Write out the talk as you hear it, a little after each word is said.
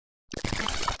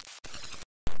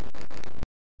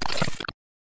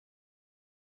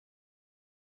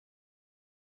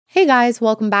Hey guys,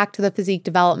 welcome back to the Physique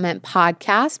Development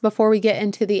Podcast. Before we get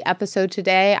into the episode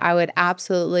today, I would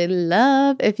absolutely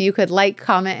love if you could like,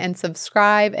 comment, and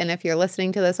subscribe. And if you're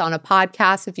listening to this on a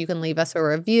podcast, if you can leave us a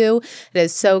review, it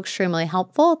is so extremely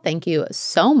helpful. Thank you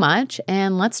so much.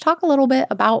 And let's talk a little bit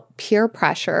about peer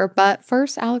pressure. But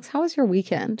first, Alex, how was your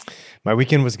weekend? My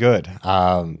weekend was good.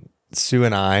 Sue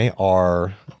and I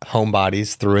are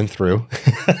homebodies through and through.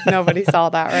 Nobody saw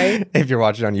that, right? If you're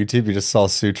watching on YouTube, you just saw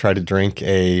Sue try to drink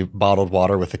a bottled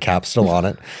water with the cap still on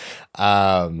it.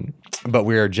 But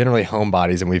we are generally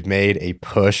homebodies, and we've made a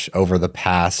push over the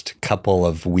past couple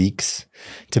of weeks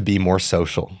to be more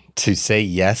social, to say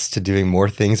yes to doing more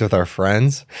things with our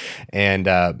friends, and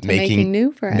making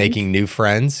new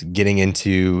friends, getting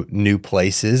into new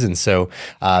places. And so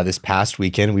this past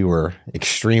weekend, we were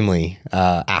extremely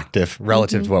active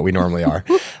relative to what we normally are.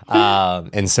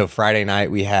 And so Friday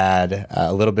night, we had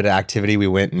a little bit of activity. We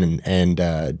went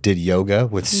and did yoga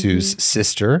with Sue's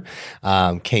sister,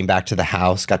 came back to the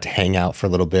house, got to hang out for a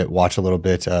little bit, watch a little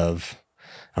bit of,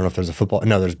 I don't know if there's a football.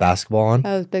 No, there's basketball on.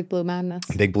 That was Big Blue Madness.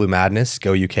 Big Blue Madness.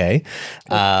 Go UK.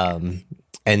 And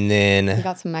then we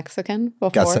got some Mexican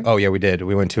before. Oh yeah, we did.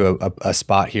 We went to a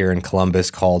spot here in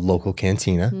Columbus called Local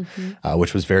Cantina,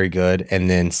 which was very good. And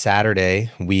then Saturday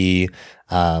we,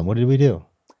 what did we do?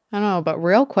 I don't know, but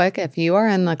real quick, if you are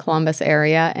in the Columbus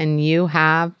area and you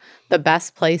have the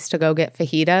best place to go get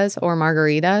fajitas or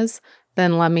margaritas,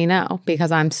 then let me know,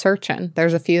 because I'm searching.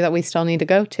 There's a few that we still need to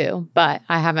go to, but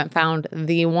I haven't found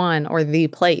the one or the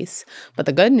place. But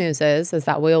the good news is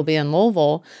that we'll be in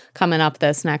Louisville coming up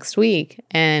this next week,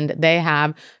 and they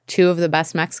have two of the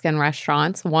best Mexican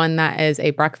restaurants, one that is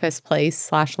a breakfast place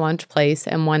 / lunch place,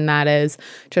 and one that is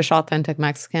just authentic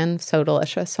Mexican. So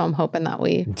delicious. So I'm hoping that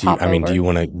we do you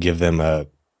want to give them a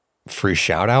free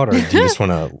shout out, or do you just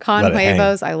want to Con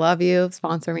Huevos, I love you,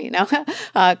 sponsor me. No,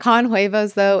 Con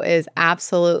Huevos though is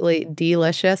absolutely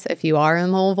delicious. If you are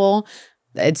in Louisville,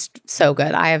 it's so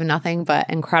good. I have nothing but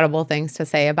incredible things to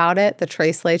say about it. The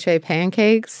Tres Leche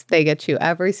pancakes, they get you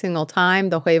every single time.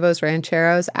 The Huevos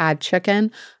Rancheros add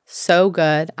chicken. So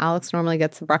good. Alex normally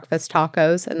gets the breakfast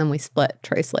tacos, and then we split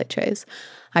Tres Leches.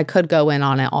 I could go in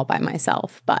on it all by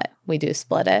myself, but we do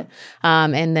split it.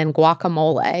 And then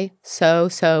guacamole,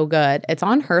 so good. It's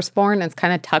on Hurstbourne. It's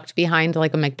kind of tucked behind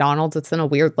like a McDonald's. It's in a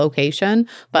weird location,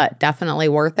 but definitely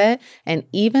worth it. And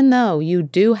even though you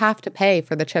do have to pay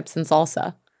for the chips and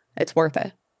salsa, it's worth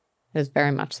it. It is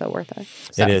very much so worth it.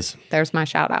 So it is. There's my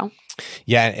shout out.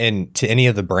 Yeah, and to any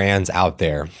of the brands out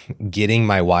there, getting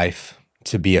my wife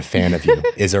to be a fan of you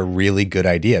is a really good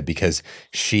idea, because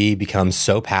she becomes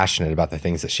so passionate about the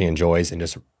things that she enjoys and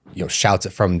just shouts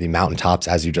it from the mountaintops,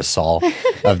 as you just saw,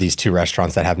 of these two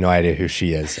restaurants that have no idea who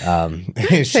she is.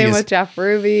 Same with Jeff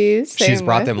Ruby's. She's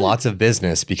brought them lots of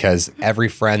business, because every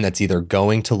friend that's either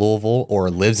going to Louisville or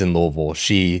lives in Louisville,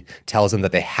 she tells them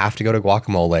that they have to go to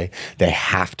guacamole, they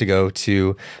have to go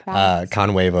to Con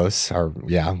Huevos, or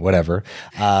whatever.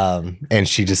 And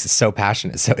she just is so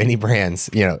passionate. So any brands,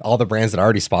 all the brands that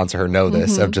already sponsor her know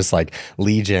this, of just like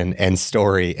Legion and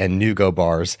Story and Nugo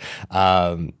bars.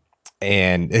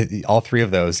 And all three of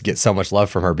those get so much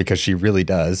love from her, because she really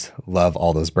does love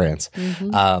all those brands.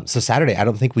 So Saturday, I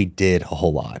don't think we did a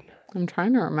whole lot. I'm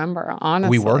trying to remember,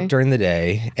 honestly. We worked during the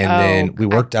day, and then we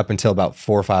worked up until about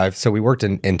 4 or 5. So we worked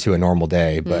into a normal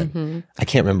day, but I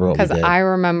can't remember what we did. Because I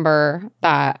remember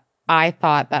that I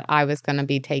thought that I was going to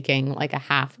be taking like a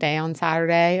half day on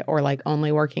Saturday, or like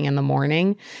only working in the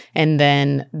morning. And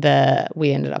then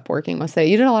we ended up working most of the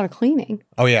day. You did a lot of cleaning.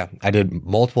 Oh, yeah. I did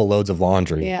multiple loads of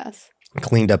laundry. Yes.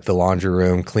 Cleaned up the laundry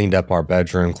room, cleaned up our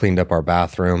bedroom, cleaned up our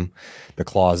bathroom, the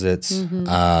closets.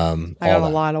 I got a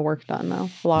lot of work done, though.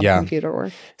 A lot of computer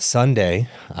work. Sunday.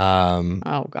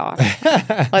 Oh, gosh.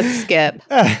 Let's skip.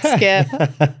 Skip.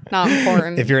 Not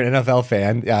important. If you're an NFL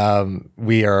fan,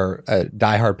 we are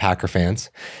diehard Packer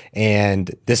fans.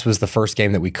 And this was the first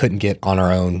game that we couldn't get on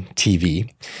our own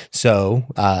TV. So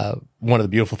one of the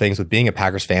beautiful things with being a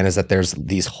Packers fan is that there's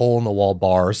these hole-in-the-wall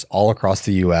bars all across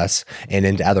the U.S. and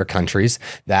into other countries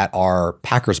that are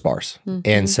Packers bars.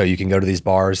 And so you can go to these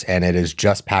bars, and it is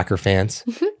just Packer fans,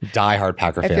 diehard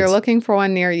Packer fans. If you're looking for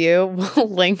one near you, we'll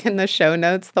link in the show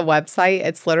notes the website.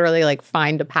 It's literally like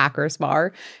find a Packers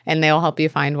bar, and they'll help you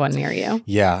find one near you.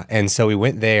 Yeah, and so we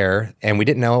went there, and we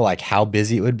didn't know like how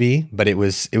busy it would be, but it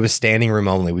was standing room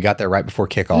only. We got there right before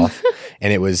kickoff,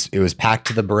 and it was packed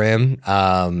to the brim.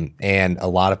 And a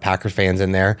lot of Packers fans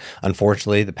in there.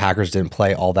 Unfortunately, the Packers didn't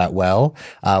play all that well.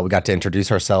 We got to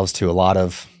introduce ourselves to a lot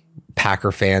of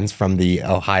Packer fans from the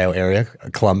Ohio area,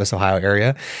 Columbus, Ohio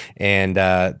area. And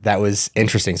that was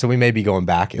interesting. So we may be going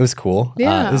back. It was cool.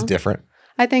 Yeah. It was different.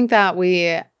 I think that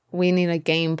we we need a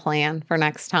game plan for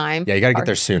next time. Yeah, you got to get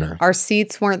there sooner. Our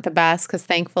seats weren't the best because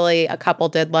thankfully a couple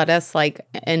did let us like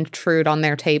intrude on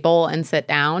their table and sit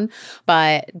down.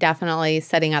 But definitely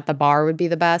sitting at the bar would be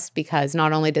the best because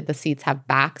not only did the seats have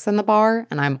backs in the bar,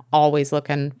 and I'm always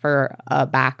looking for a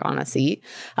back on a seat,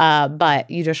 but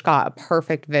you just got a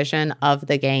perfect vision of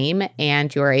the game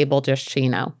and you were able just to,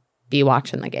 be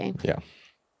watching the game. Yeah.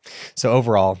 So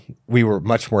overall, we were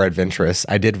much more adventurous.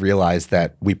 I did realize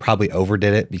that we probably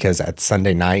overdid it because at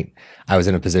Sunday night, I was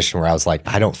in a position where I was like,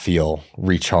 I don't feel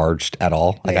recharged at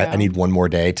all. Like I need one more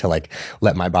day to like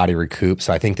let my body recoup.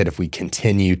 So I think that if we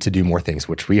continue to do more things,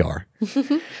 which we are,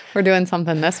 we're doing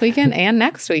something this weekend and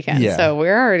next weekend. Yeah. So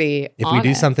we're already if we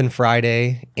do something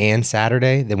Friday and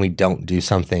Saturday, then we don't do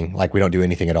something like we don't do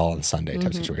anything at all on Sunday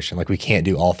type situation. Like we can't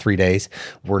do all 3 days.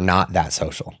 We're not that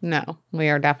social. No, we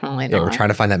are definitely not. Yeah, we're trying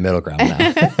to find that middle ground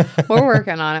now. We're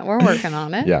working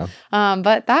on it. Yeah.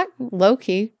 But that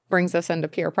low-key brings us into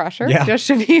peer pressure, just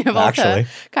to be able to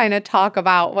kind of talk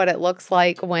about what it looks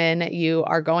like when you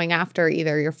are going after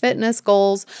either your fitness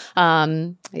goals.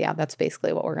 That's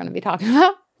basically what we're going to be talking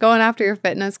about. Going after your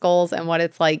fitness goals and what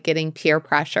it's like getting peer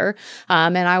pressure.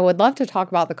 And I would love to talk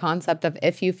about the concept of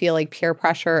if you feel like peer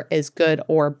pressure is good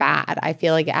or bad. I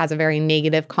feel like it has a very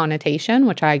negative connotation,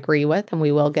 which I agree with and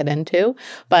we will get into.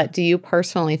 But do you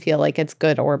personally feel like it's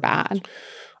good or bad?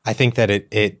 I think that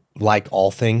it like all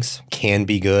things can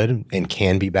be good and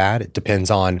can be bad. It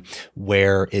depends on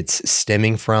where it's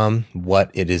stemming from, what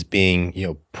it is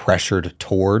being, pressured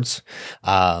towards,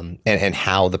 and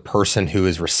how the person who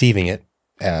is receiving it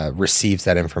receives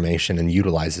that information and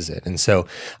utilizes it. And so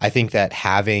I think that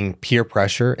having peer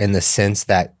pressure in the sense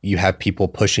that you have people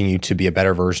pushing you to be a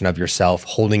better version of yourself,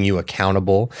 holding you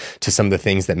accountable to some of the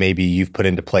things that maybe you've put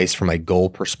into place from a goal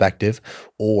perspective,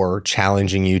 or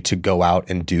challenging you to go out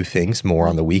and do things more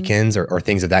on the weekends or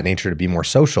things of that nature to be more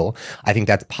social, I think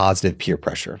that's positive peer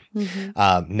pressure.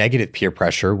 Negative peer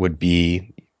pressure would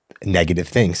be negative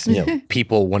things,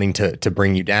 people wanting to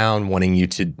bring you down, wanting you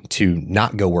to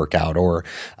not go work out or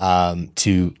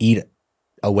to eat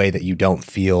a way that you don't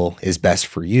feel is best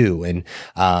for you. And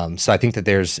so I think that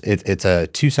it's a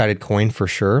two-sided coin for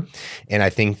sure. And I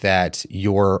think that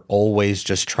you're always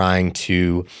just trying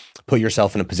to put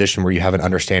yourself in a position where you have an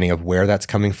understanding of where that's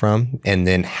coming from and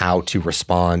then how to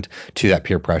respond to that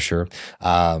peer pressure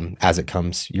as it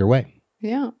comes your way.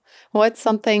 Yeah.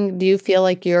 Do you feel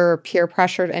like you're peer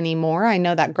pressured anymore? I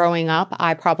know that growing up,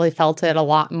 I probably felt it a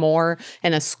lot more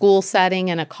in a school setting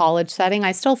and a college setting.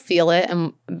 I still feel it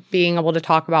and being able to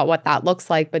talk about what that looks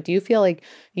like. But do you feel like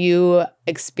you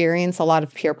experience a lot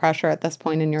of peer pressure at this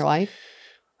point in your life?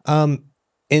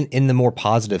 In the more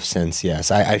positive sense, yes.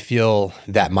 I feel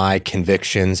that my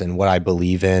convictions and what I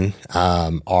believe in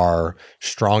are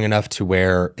strong enough to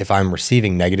where if I'm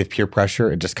receiving negative peer pressure,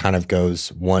 it just kind of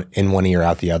goes one ear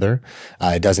out the other.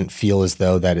 It doesn't feel as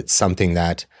though that it's something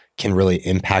that can really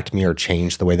impact me or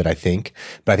change the way that I think.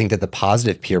 But I think that the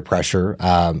positive peer pressure,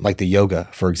 like the yoga,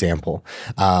 for example,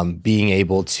 being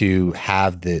able to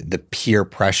have the peer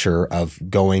pressure of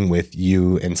going with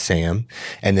you and Sam,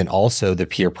 and then also the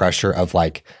peer pressure of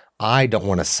like, I don't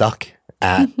want to suck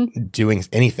at doing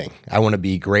anything. I want to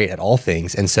be great at all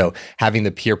things. And so having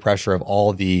the peer pressure of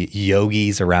all the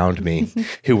yogis around me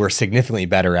who were significantly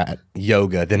better at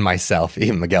yoga than myself,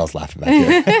 even Miguel's laughing back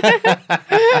here.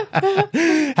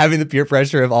 Having the peer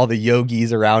pressure of all the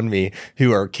yogis around me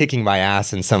who are kicking my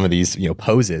ass in some of these,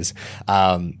 poses,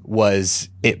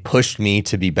 it pushed me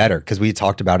to be better. Because we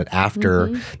talked about it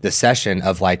after the session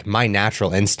of like, my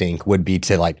natural instinct would be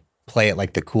to like, play it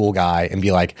like the cool guy and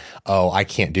be like, oh, I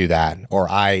can't do that. Or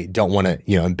I don't want to,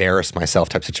 embarrass myself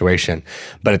type situation.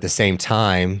 But at the same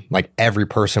time, like every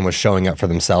person was showing up for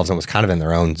themselves and was kind of in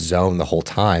their own zone the whole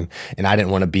time. And I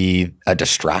didn't want to be a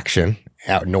distraction.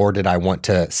 Nor did I want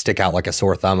to stick out like a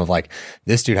sore thumb of like,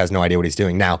 this dude has no idea what he's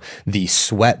doing. Now, the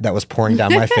sweat that was pouring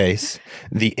down my face,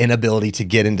 the inability to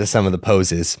get into some of the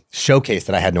poses showcased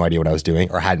that I had no idea what I was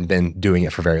doing or hadn't been doing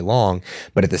it for very long.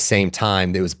 But at the same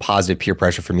time, it was positive peer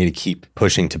pressure for me to keep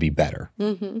pushing to be better.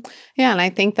 Yeah. And I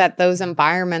think that those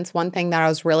environments, one thing that I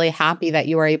was really happy that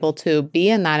you were able to be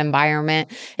in that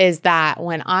environment is that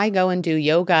when I go and do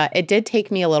yoga, it did take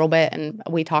me a little bit, and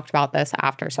we talked about this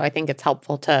after. So I think it's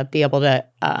helpful to be able to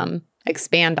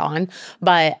expand on.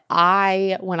 But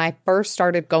when I first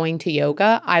started going to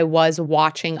yoga, I was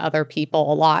watching other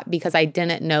people a lot because I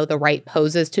didn't know the right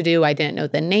poses to do. I didn't know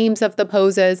the names of the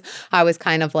poses. I was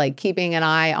kind of like keeping an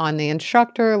eye on the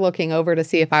instructor, looking over to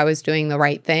see if I was doing the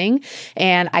right thing.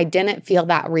 And I didn't feel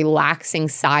that relaxing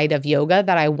side of yoga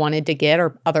that I wanted to get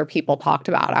or other people talked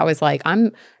about. I was like,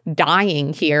 I'm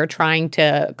dying here trying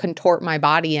to contort my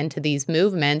body into these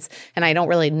movements, and I don't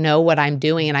really know what I'm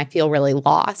doing, and I feel really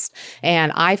lost.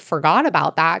 And I forgot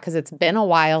about that because it's been a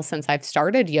while since I've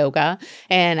started yoga.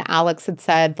 And Alex had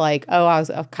said like, oh, I was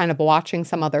kind of watching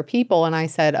some other people. And I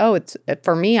said, oh, it's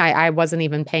for me, I wasn't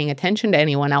even paying attention to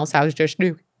anyone else. I was just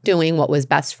doing what was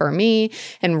best for me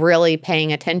and really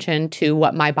paying attention to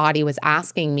what my body was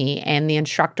asking me. And the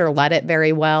instructor led it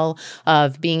very well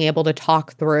of being able to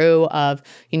talk through of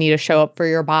you need to show up for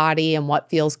your body and what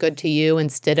feels good to you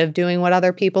instead of doing what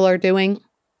other people are doing.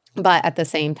 But at the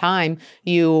same time,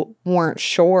 you weren't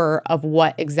sure of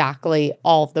what exactly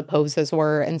all of the poses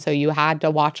were. And so you had to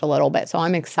watch a little bit. So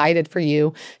I'm excited for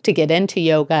you to get into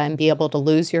yoga and be able to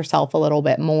lose yourself a little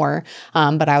bit more.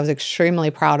 But I was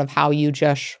extremely proud of how you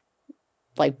just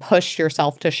like pushed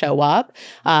yourself to show up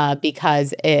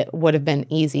because it would have been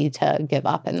easy to give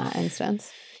up in that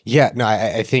instance. Yeah, no,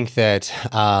 I think that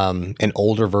an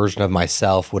older version of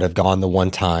myself would have gone the one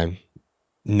time,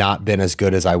 not been as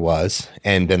good as I was,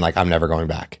 and been like, I'm never going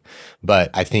back.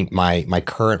 But I think my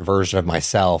current version of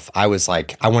myself, I was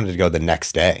like, I wanted to go the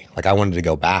next day. Like I wanted to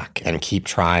go back and keep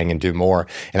trying and do more.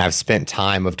 And I've spent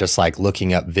time of just like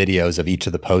looking up videos of each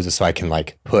of the poses so I can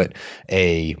like put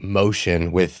a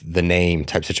motion with the name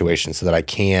type situation so that I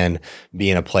can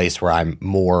be in a place where I'm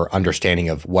more understanding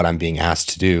of what I'm being asked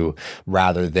to do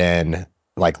rather than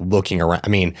like looking around. I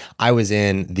mean, I was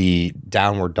in the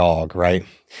downward dog, right?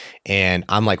 And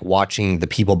I'm like watching the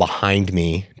people behind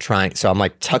me trying. So I'm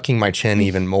like tucking my chin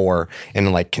even more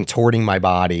and like contorting my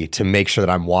body to make sure that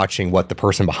I'm watching what the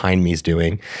person behind me is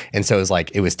doing. And so it was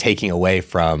like, it was taking away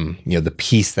from, you know, the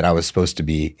piece that I was supposed to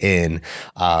be in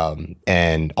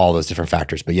and all those different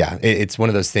factors. But yeah, it's one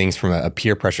of those things from a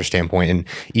peer pressure standpoint. And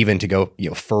even to go, you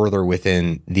know, further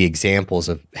within the examples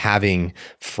of having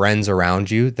friends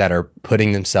around you that are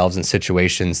putting themselves in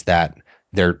situations that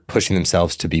they're pushing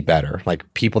themselves to be better.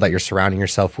 Like people that you're surrounding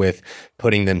yourself with,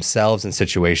 putting themselves in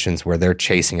situations where they're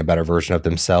chasing a better version of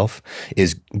themselves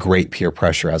is great peer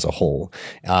pressure as a whole.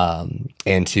 And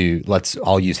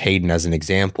I'll use Hayden as an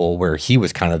example where he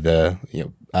was kind of the,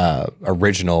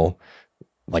 original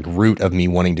like root of me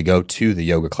wanting to go to the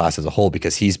yoga class as a whole,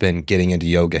 because he's been getting into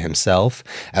yoga himself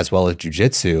as well as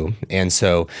jujitsu. And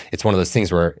so it's one of those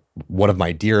things where one of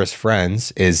my dearest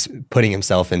friends is putting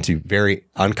himself into very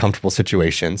uncomfortable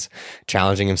situations,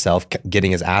 challenging himself,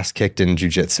 getting his ass kicked in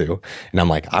jujitsu. And I'm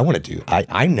like, I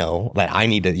know that I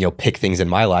need to, pick things in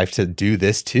my life to do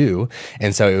this too.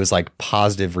 And so it was like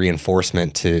positive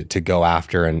reinforcement to go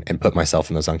after and put myself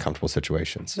in those uncomfortable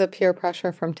situations. The peer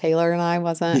pressure from Taylor and I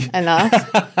wasn't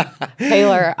enough.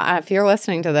 Taylor, if you're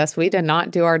listening to this, we did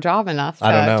not do our job enough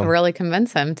to really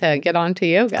convince him to get onto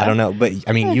yoga. I don't know, but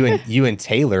I mean, you and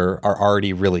Taylor are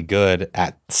already really good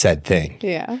at said thing.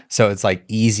 Yeah. So it's like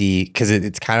easy because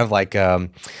it's kind of like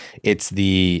it's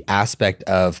the aspect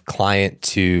of client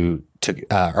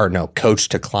coach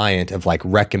to client of like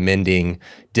recommending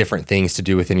different things to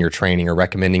do within your training or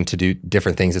recommending to do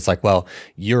different things. It's like, well,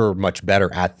 you're much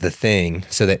better at the thing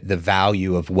so that the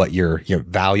value of what your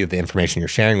value of the information you're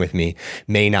sharing with me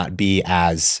may not be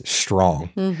as strong.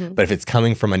 Mm-hmm. But if it's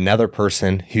coming from another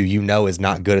person who is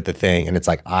not good at the thing and it's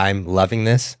like, I'm loving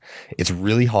this, it's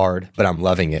really hard, but I'm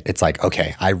loving it. It's like,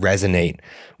 okay, I resonate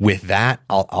with that.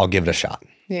 I'll give it a shot.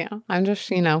 Yeah, I'm just,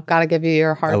 got to give you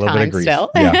your hard time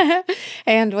still. Yeah.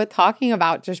 And with talking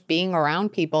about just being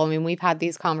around people, I mean, we've had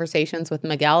these conversations with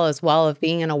Miguel as well of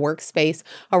being in a workspace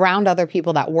around other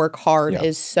people that work hard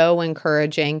is so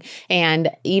encouraging. And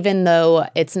even though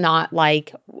it's not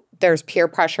like there's peer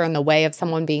pressure in the way of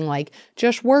someone being like,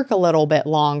 just work a little bit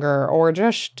longer or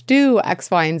just do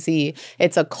X, Y, and Z.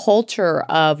 It's a culture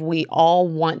of we all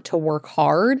want to work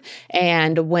hard.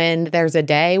 And when there's a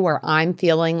day where I'm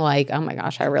feeling like, oh my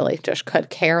gosh, I really just could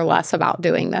care less about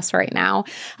doing this right now,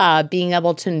 being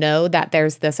able to know that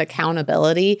there's this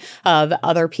accountability of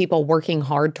other people working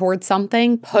hard towards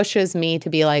something pushes me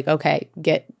to be like, okay,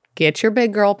 get your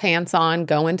big girl pants on,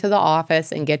 go into the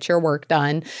office and get your work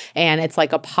done. And it's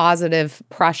like a positive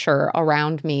pressure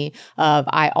around me of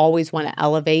I always want to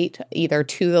elevate either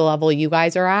to the level you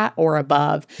guys are at or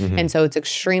above. Mm-hmm. And so it's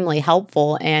extremely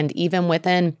helpful. And even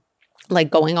within like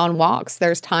going on walks.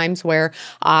 There's times where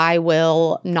I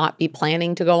will not be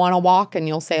planning to go on a walk and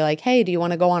you'll say like, hey, do you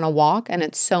want to go on a walk? And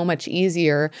it's so much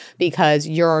easier because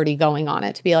you're already going on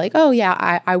it to be like, oh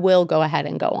yeah, I will go ahead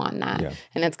and go on that. Yeah.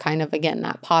 And it's kind of, again,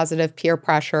 that positive peer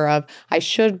pressure of I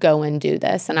should go and do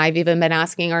this. And I've even been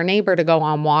asking our neighbor to go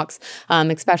on walks,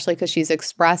 especially because she's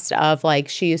expressed of like,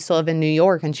 she used to live in New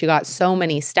York and she got so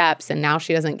many steps and now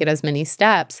she doesn't get as many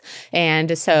steps.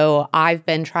 And so I've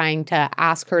been trying to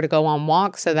ask her to go on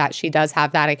walks so that she does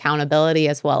have that accountability,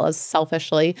 as well as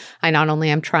selfishly, I not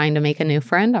only am trying to make a new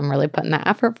friend, I'm really putting that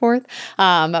effort forth.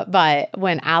 But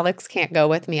when Alex can't go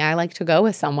with me, I like to go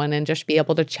with someone and just be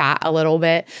able to chat a little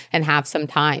bit and have some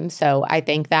time. So I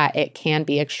think that it can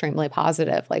be extremely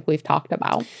positive, like we've talked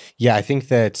about. Yeah, I think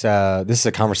that this is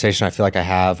a conversation I feel like I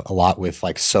have a lot with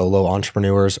like solo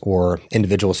entrepreneurs or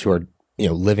individuals who are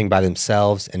living by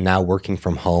themselves and now working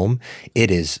from home.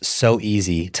 It is so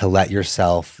easy to let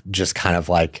yourself just kind of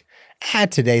like,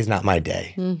 today's not my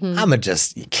day. I'm going to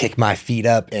just kick my feet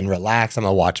up and relax. I'm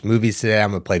going to watch movies today. I'm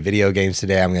going to play video games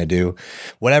today. I'm going to do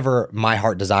whatever my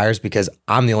heart desires because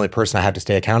I'm the only person I have to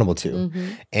stay accountable to.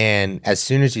 And as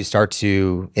soon as you start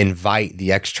to invite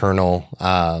the external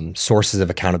sources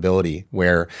of accountability,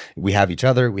 where we have each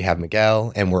other, we have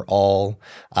Miguel, and we're all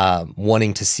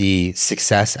wanting to see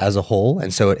success as a whole.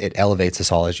 And so it elevates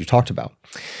us all, as you talked about.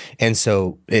 And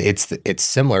so it's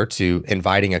similar to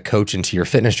inviting a coach into your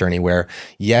fitness journey where,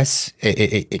 yes,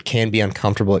 it can be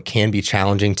uncomfortable. It can be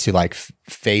challenging to like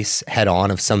face head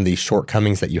on of some of these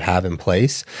shortcomings that you have in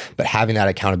place. But having that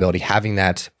accountability, having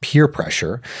that peer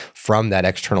pressure from that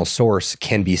external source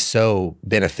can be so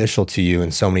beneficial to you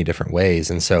in so many different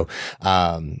ways. And so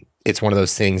it's one of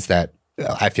those things that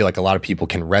I feel like a lot of people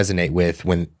can resonate with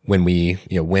when we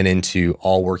went into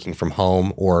all working from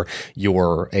home, or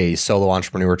you're a solo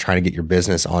entrepreneur trying to get your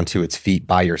business onto its feet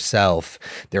by yourself.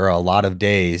 There are a lot of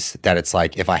days that it's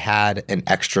like, if I had an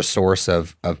extra source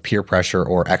of peer pressure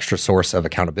or extra source of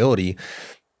accountability,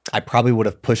 I probably would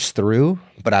have pushed through,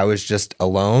 but I was just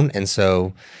alone. And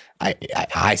so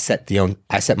I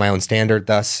set my own standard.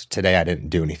 Thus, today I didn't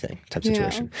do anything type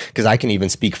situation. Because I can even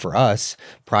speak for us.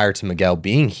 Prior to Miguel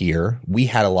being here, we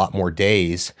had a lot more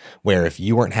days where if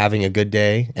you weren't having a good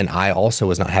day and I also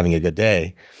was not having a good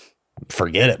day,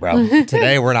 forget it, bro.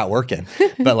 Today we're not working.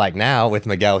 But like now with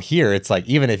Miguel here, it's like,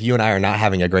 even if you and I are not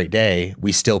having a great day,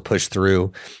 we still push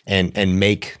through and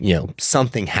make,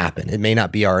 something happen. It may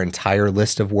not be our entire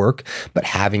list of work, but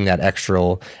having that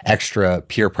extra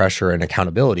peer pressure and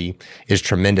accountability is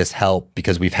tremendous help,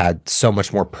 because we've had so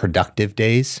much more productive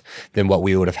days than what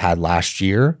we would have had last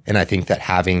year. And I think that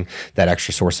having that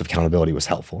extra source of accountability was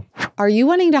helpful. Are you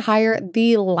wanting to hire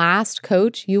the last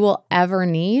coach you will ever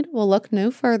need? Well, look no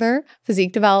further.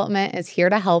 Physique Development is here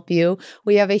to help you.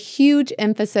 We have a huge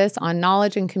emphasis on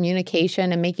knowledge and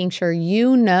communication and making sure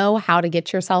you know how to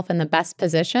get yourself in the best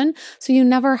position so you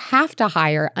never have to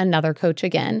hire another coach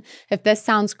again. If this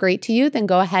sounds great to you, then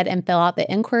go ahead and fill out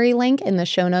the inquiry link in the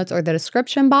show notes or the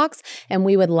description box, and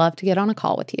we would love to get on a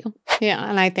call with you. Yeah,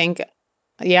 and I think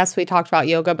yes, we talked about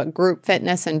yoga, but group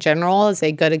fitness in general is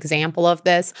a good example of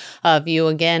this, of you,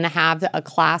 again, have a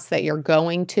class that you're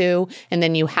going to, and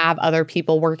then you have other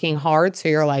people working hard. So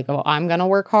you're like, oh, I'm going to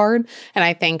work hard. And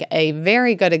I think a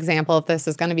very good example of this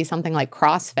is going to be something like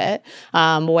CrossFit,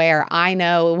 where I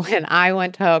know when I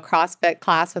went to a CrossFit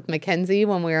class with Mackenzie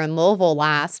when we were in Louisville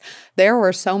last, there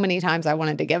were so many times I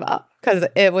wanted to give up. Because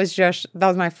that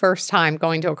was my first time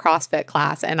going to a CrossFit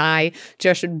class, and I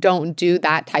just don't do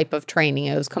that type of training.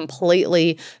 It was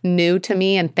completely new to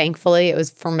me, and thankfully it was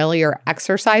familiar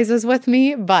exercises with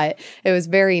me, but it was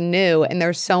very new. And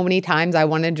there's so many times I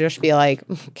wanted to just be like,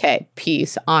 okay,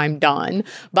 peace, I'm done.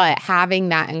 But having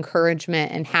that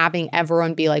encouragement and having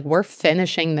everyone be like, we're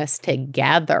finishing this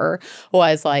together,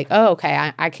 was like, oh,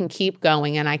 okay, I can keep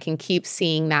going and I can keep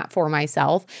seeing that for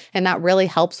myself. And that really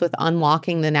helps with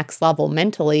unlocking the next level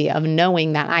mentally, of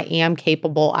knowing that I am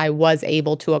capable, I was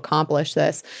able to accomplish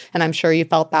this. And I'm sure you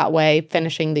felt that way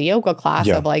finishing the yoga class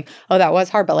of like, oh, that was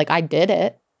hard, but like I did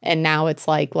it. And now it's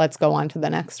like, let's go on to the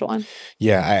next one.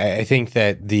 Yeah, I think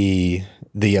that the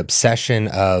obsession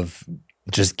of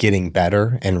just getting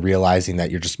better and realizing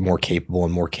that you're just more capable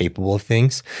and more capable of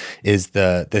things is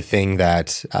the thing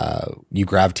that you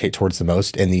gravitate towards the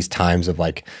most in these times of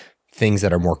like things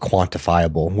that are more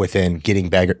quantifiable within getting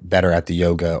better at the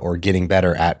yoga or getting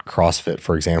better at CrossFit,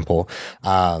 for example.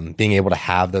 Being able to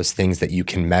have those things that you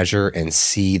can measure and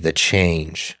see the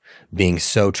change being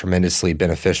so tremendously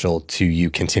beneficial to you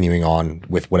continuing on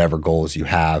with whatever goals you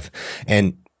have.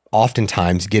 And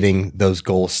oftentimes getting those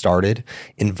goals started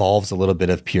involves a little bit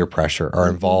of peer pressure or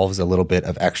involves a little bit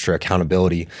of extra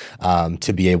accountability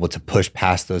to be able to push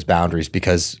past those boundaries,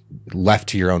 because left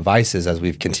to your own vices, as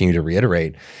we've continued to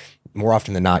reiterate, more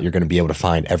often than not, you're going to be able to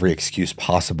find every excuse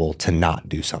possible to not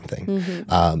do something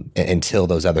until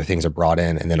those other things are brought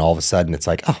in. And then all of a sudden it's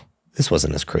like, oh, this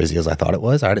wasn't as crazy as I thought it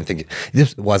was. I didn't think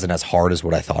this wasn't as hard as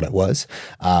what I thought it was.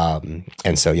 And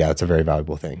so, yeah, it's a very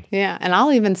valuable thing. Yeah. And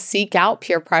I'll even seek out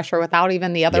peer pressure without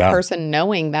even the other person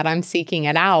knowing that I'm seeking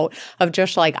it out, of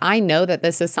just like, I know that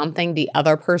this is something the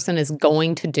other person is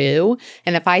going to do.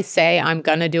 And if I say I'm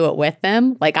going to do it with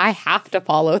them, like I have to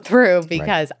follow through,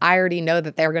 because I already know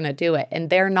that they're going to do it. And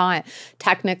they're not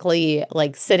technically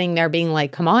like sitting there being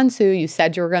like, come on, Sue, you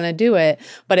said you were going to do it.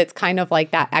 But it's kind of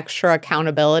like that extra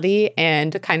accountability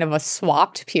and kind of a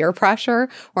swapped peer pressure,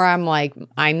 where I'm like,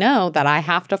 I know that I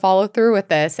have to follow through with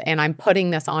this, and I'm putting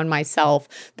this on myself,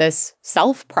 this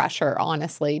self pressure,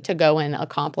 honestly, to go and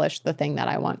accomplish the thing that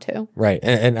I want to. Right.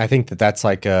 And I think that that's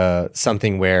like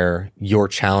something where you're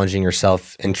challenging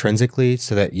yourself intrinsically,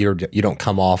 so that you don't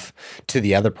come off to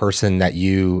the other person that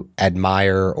you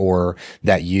admire or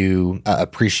that you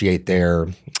appreciate their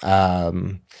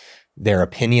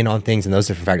opinion on things and those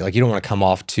different factors. Like, you don't want to come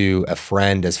off to a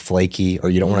friend as flaky, or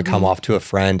you don't want to come off to a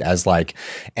friend as like,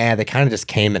 they kind of just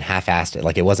came and half-assed it.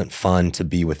 Like, it wasn't fun to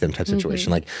be with them type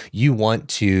situation. Like, you want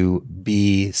to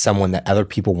be someone that other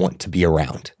people want to be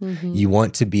around. You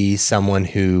want to be someone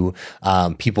who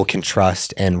people can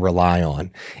trust and rely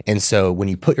on. And so when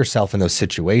you put yourself in those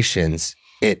situations,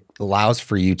 it allows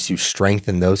for you to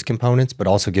strengthen those components, but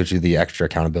also gives you the extra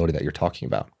accountability that you're talking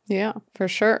about. Yeah, for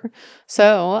sure.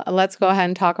 So let's go ahead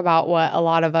and talk about what a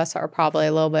lot of us are probably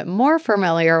a little bit more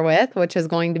familiar with, which is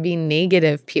going to be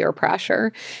negative peer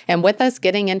pressure. And with us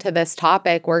getting into this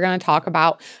topic, we're going to talk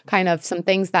about kind of some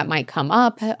things that might come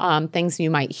up, things you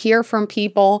might hear from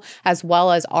people, as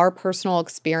well as our personal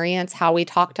experience, how we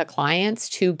talk to clients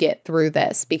to get through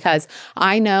this. Because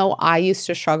I know I used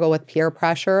to struggle with peer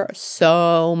pressure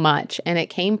so much, and it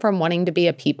came from wanting to be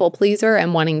a people pleaser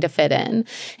and wanting to fit in.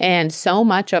 And so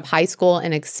much of high school,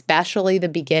 and especially the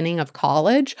beginning of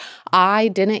college, I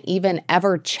didn't even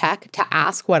ever check to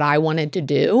ask what I wanted to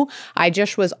do. I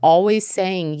just was always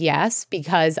saying yes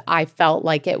because I felt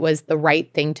like it was the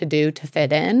right thing to do to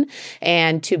fit in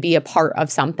and to be a part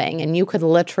of something. And you could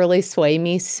literally sway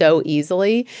me so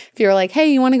easily. If you're like,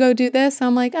 hey, you want to go do this?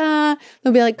 I'm like,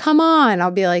 they'll be like, come on. I'll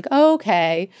be like,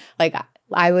 okay. Like,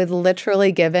 I would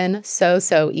literally give in so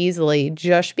easily,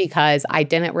 just because I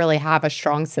didn't really have a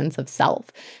strong sense of self.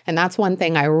 And that's one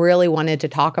thing I really wanted to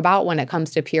talk about when it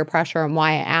comes to peer pressure, and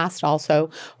why I asked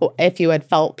also if you had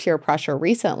felt peer pressure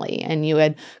recently. And you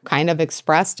had kind of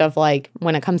expressed of like,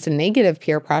 when it comes to negative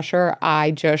peer pressure,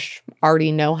 I just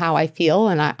already know how I feel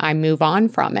and I move on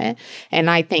from it. And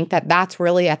I think that that's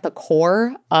really at the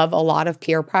core of a lot of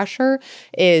peer pressure,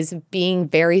 is being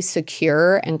very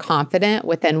secure and confident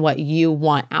within what you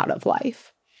want out of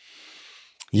life.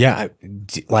 Yeah.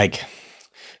 Like,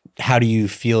 how do you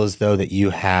feel as though that you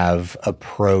have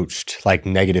approached like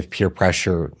negative peer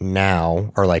pressure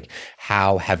now? Or like,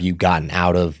 how have you gotten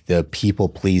out of the people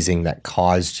pleasing that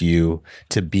caused you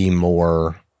to be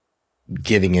more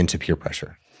giving into peer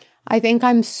pressure? I think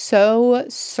I'm so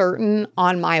certain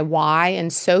on my why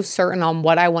and so certain on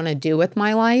what I want to do with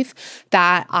my life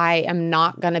that I am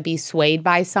not going to be swayed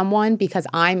by someone, because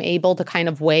I'm able to kind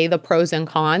of weigh the pros and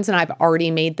cons and I've already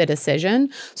made the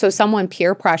decision. So someone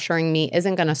peer pressuring me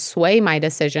isn't going to sway my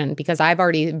decision, because I've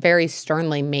already very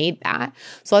sternly made that.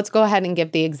 So let's go ahead and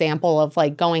give the example of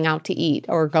like going out to eat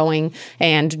or going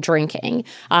and drinking.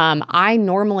 I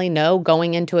normally know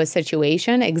going into a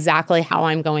situation exactly how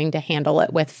I'm going to handle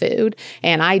it with food.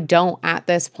 And I don't at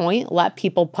this point let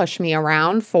people push me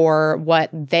around for what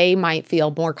they might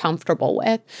feel more comfortable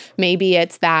with. Maybe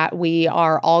it's that we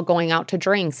are all going out to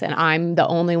drinks and I'm the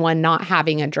only one not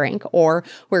having a drink, or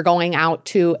we're going out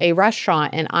to a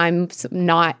restaurant and I'm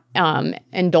not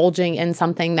indulging in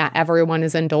something that everyone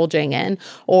is indulging in,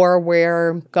 or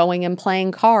we're going and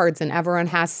playing cards and everyone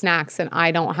has snacks and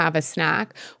I don't have a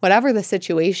snack. Whatever the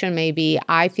situation may be,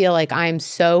 I feel like I'm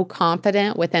so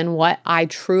confident within what I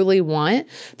truly want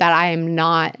that I am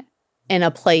not in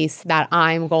a place that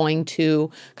I'm going to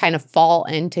kind of fall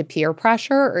into peer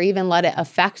pressure or even let it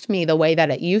affect me the way that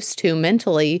it used to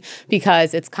mentally,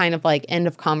 because it's kind of like end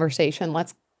of conversation.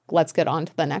 Let's get on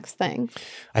to the next thing.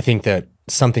 I think that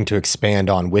something to expand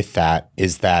on with that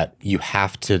is that you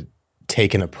have to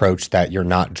take an approach that you're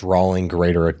not drawing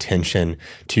greater attention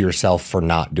to yourself for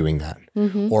not doing that.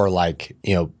 or like,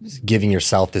 you know, giving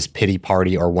yourself this pity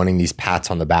party or wanting these pats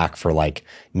on the back for like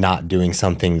not doing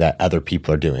something that other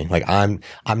people are doing. Like I'm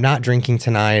not drinking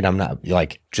tonight. I'm not,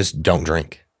 like, just don't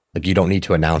drink. Like you don't need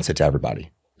to announce it to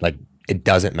everybody. Like it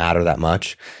doesn't matter that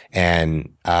much.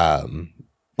 And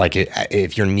like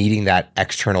if you're needing that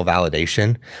external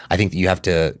validation, I think that you have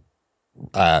to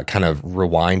kind of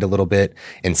rewind a little bit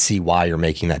and see why you're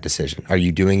making that decision. Are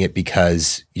you doing it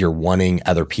because you're wanting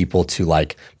other people to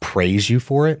like praise you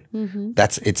for it?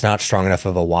 It's not strong enough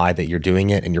of a why that you're doing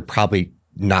it, and you're probably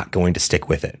not going to stick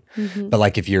with it. But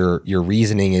like if your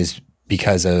reasoning is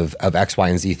because of X, Y,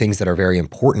 and Z, things that are very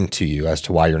important to you as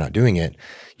to why you're not doing it,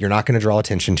 you're not going to draw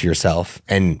attention to yourself.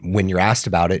 And when you're asked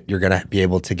about it, you're going to be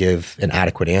able to give an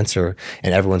adequate answer,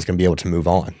 and everyone's going to be able to move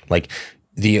on. Like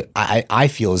I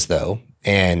feel as though,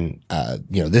 and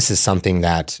you know, this is something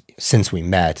that since we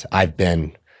met, I've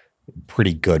been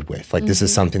pretty good with. Like this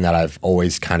is something that I've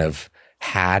always kind of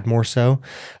had more so.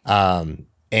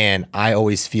 And I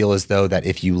always feel as though that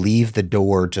if you leave the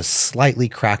door just slightly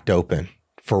cracked open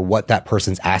for what that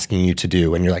person's asking you to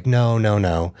do, and you're like,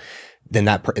 no, then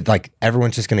like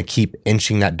everyone's just going to keep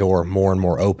inching that door more and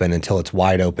more open until it's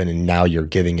wide open, and now you're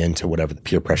giving in to whatever the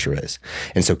peer pressure is.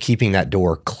 And so keeping that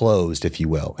door closed, if you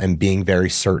will, and being very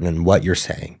certain in what you're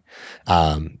saying,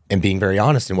 and being very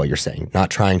honest in what you're saying, not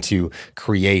trying to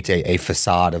create a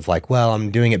facade of like, well,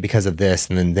 I'm doing it because of this,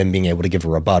 and then being able to give a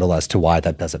rebuttal as to why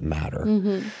that doesn't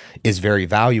matter, is very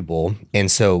valuable.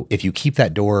 And so if you keep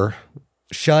that door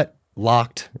shut,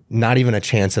 locked, not even a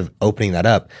chance of opening that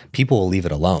up, people will leave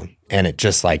it alone. And it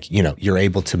just like, you know, you're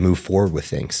able to move forward with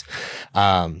things.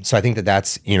 So I think that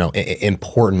that's, you know,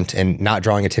 important, and not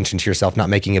drawing attention to yourself, not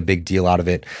making a big deal out of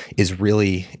it is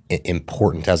really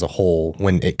important as a whole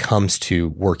when it comes to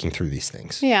working through these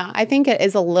things. Yeah, I think it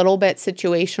is a little bit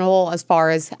situational as far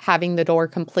as having the door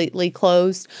completely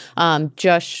closed,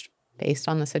 just based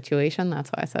on the situation. That's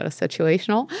why I said it's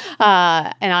situational.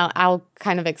 And I'll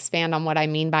kind of expand on what I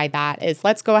mean by that is,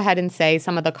 let's go ahead and say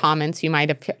some of the comments you might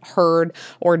have heard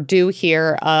or do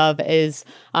hear of is,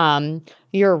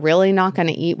 you're really not going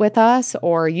to eat with us,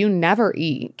 or you never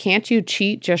eat. Can't you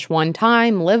cheat just one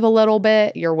time? Live a little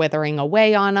bit. You're withering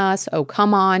away on us. Oh,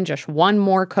 come on. Just one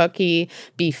more cookie.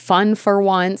 Be fun for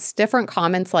once. Different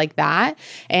comments like that.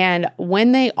 And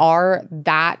when they are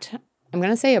that, I'm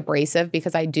going to say abrasive,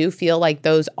 because I do feel like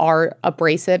those are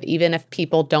abrasive, even if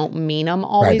people don't mean them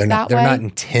always that way. They're not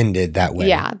intended that way.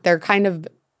 Yeah, they're kind of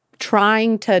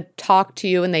trying to talk to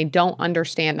you, and they don't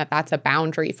understand that that's a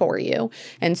boundary for you.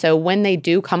 And so when they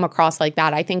do come across like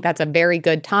that, I think that's a very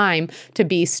good time to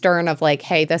be stern of like,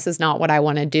 hey, this is not what I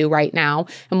want to do right now.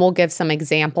 And we'll give some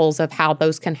examples of how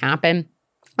those can happen.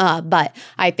 But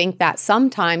I think that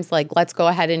sometimes, like, let's go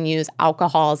ahead and use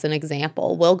alcohol as an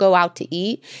example. We'll go out to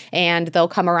eat, and they'll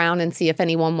come around and see if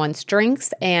anyone wants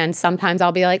drinks. And sometimes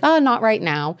I'll be like, oh, not right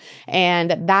now.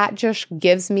 And that just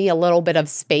gives me a little bit of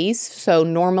space. So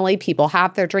normally people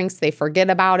have their drinks, they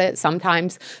forget about it.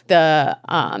 Sometimes the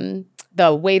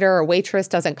waiter or waitress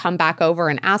doesn't come back over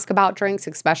and ask about drinks,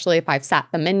 especially if I've sat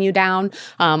the menu down.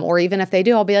 Or even if they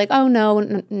do, I'll be like, oh,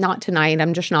 no, not tonight.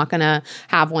 I'm just not going to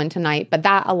have one tonight. But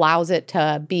that allows it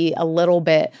to be a little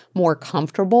bit more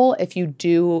comfortable if you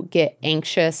do get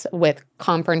anxious with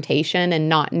confrontation and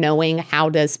not knowing how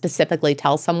to specifically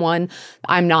tell someone,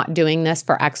 I'm not doing this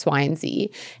for X, Y, and Z.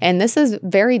 And this is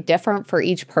very different for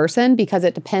each person because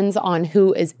it depends on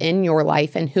who is in your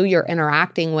life and who you're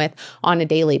interacting with on a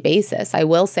daily basis. I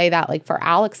will say that, like, for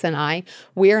Alex and I,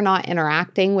 we're not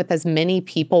interacting with as many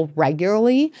people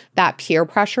regularly that peer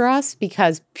pressure us,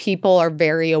 because people are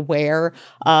very aware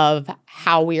of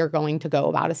how we are going to go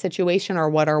about a situation or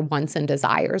what our wants and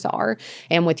desires are.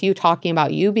 And with you talking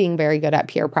about you being very good at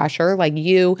peer pressure, like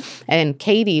you and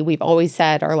Katie, we've always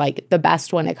said are like the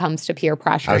best when it comes to peer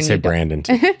pressure. I would say Brandon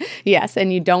too. Yes,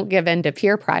 and you don't give in to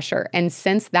peer pressure. And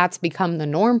since that's become the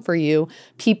norm for you,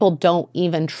 people don't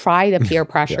even try to peer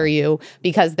pressure you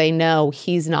because they know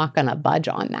he's not going to budge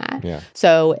on that. Yeah.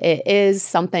 So it is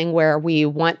something where we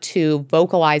want to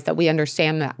vocalize that we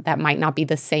understand that that might not be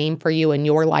the same for you in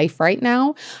your life right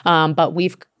now, but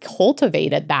we've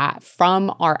cultivated that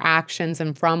from our actions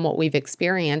and from what we've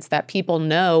experienced, that people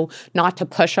know not to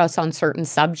push us on certain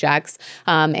subjects.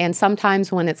 And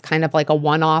sometimes when it's kind of like a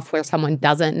one-off where someone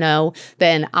doesn't know,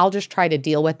 then I'll just try to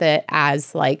deal with it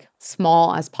as like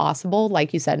small as possible.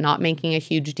 Like you said, not making a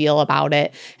huge deal about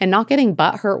it and not getting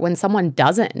butthurt when someone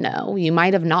doesn't know. You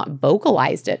might have not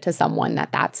vocalized it to someone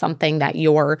that that's something that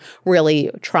you're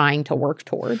really trying to work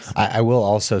towards. I will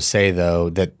also say, though,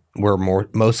 that we're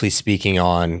mostly speaking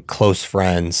on close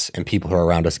friends and people who are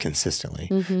around us consistently.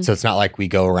 So it's not like we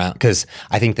go around, because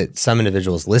I think that some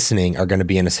individuals listening are going to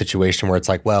be in a situation where it's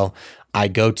like, well, I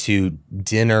go to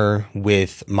dinner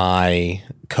with my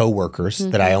coworkers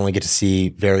that I only get to see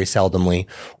very seldomly,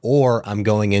 or I'm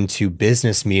going into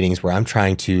business meetings where I'm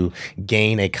trying to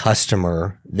gain a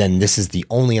customer, then this is the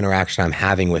only interaction I'm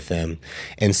having with them.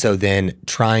 And so then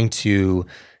trying to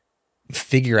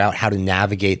figure out how to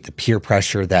navigate the peer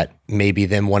pressure that maybe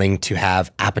them wanting to have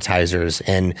appetizers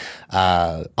and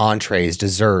entrees,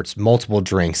 desserts, multiple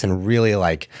drinks, and really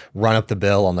like run up the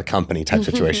bill on the company type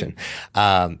situation.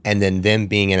 And then them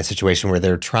being in a situation where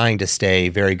they're trying to stay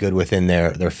very good within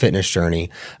their fitness journey,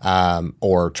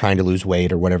 or trying to lose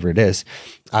weight or whatever it is.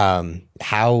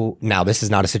 Now this is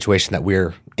not a situation that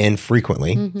we're in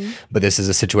frequently, but this is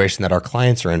a situation that our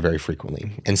clients are in very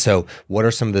frequently. And so what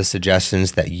are some of the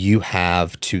suggestions that you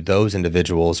have to those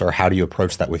individuals, or how do you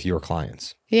approach that with your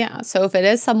clients? Yeah. So if it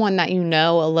is someone that you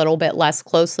know a little bit less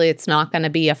closely, it's not going to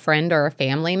be a friend or a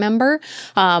family member.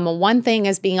 One thing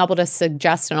is being able to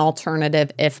suggest an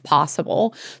alternative if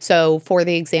possible. So for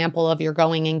the example of you're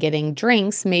going and getting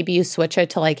drinks, maybe you switch it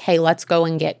to like, hey, let's go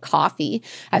and get coffee,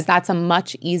 as that's a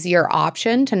much easier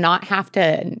option to not have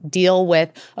to deal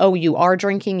with, oh, you are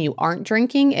drinking, you aren't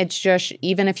drinking. It's just,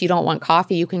 even if you don't want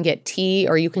coffee, you can get tea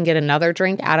or you can get another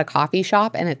drink at a coffee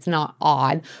shop, and it's not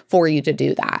odd for you to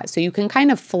do that. So you can kind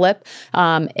of flip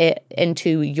it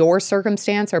into your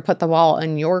circumstance, or put the ball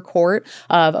in your court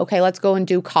of, okay, let's go and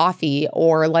do coffee,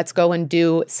 or let's go and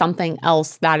do something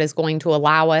else that is going to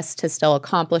allow us to still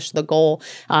accomplish the goal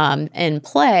and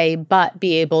play, but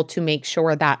be able to make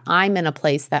sure that I'm in a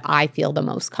place that I feel the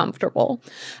most comfortable.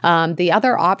 The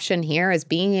other option here is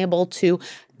being able to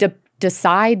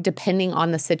decide, depending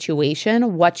on the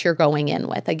situation, what you're going in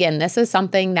with. Again, this is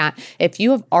something that if you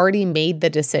have already made the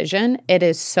decision, it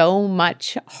is so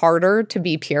much harder to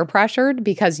be peer pressured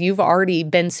because you've already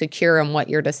been secure in what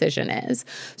your decision is.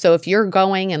 So if you're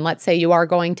going, and let's say you are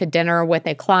going to dinner with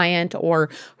a client or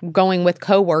going with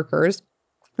coworkers,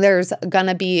 there's going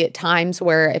to be times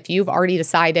where if you've already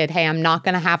decided, hey, I'm not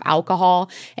going to have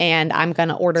alcohol and I'm going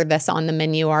to order this on the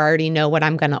menu, I already know what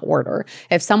I'm going to order.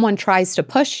 If someone tries to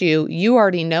push you, you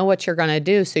already know what you're going to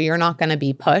do, so you're not going to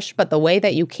be pushed. But the way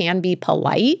that you can be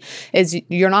polite is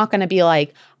you're not going to be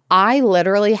like, I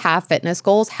literally have fitness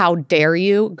goals. How dare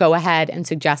you go ahead and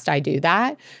suggest I do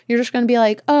that? You're just going to be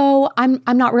like, oh, I'm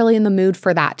not really in the mood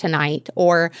for that tonight.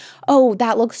 Or, oh,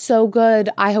 that looks so good.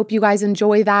 I hope you guys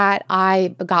enjoy that.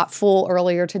 I got full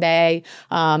earlier today.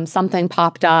 Something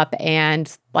popped up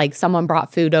and like someone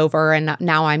brought food over and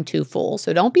now I'm too full.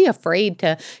 So don't be afraid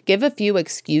to give a few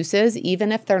excuses,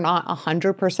 even if they're not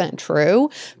 100% true,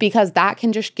 because that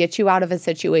can just get you out of a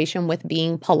situation with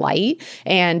being polite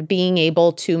and being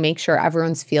able to make sure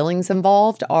everyone's feelings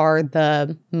involved are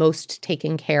the most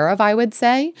taken care of, I would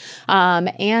say.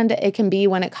 And it can be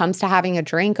when it comes to having a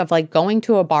drink of like going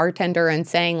to a bartender and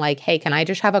saying like, hey, can I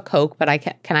just have a Coke, but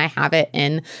can I have it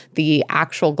in the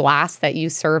actual glass that you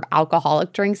serve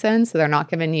alcoholic drinks in? So they're not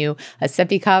giving you a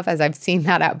sippy cup, as I've seen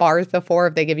that at bars before,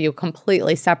 if they give you a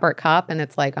completely separate cup and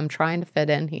it's like, I'm trying to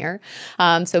fit in here.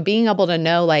 So being able to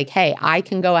know like, hey, I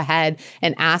can go ahead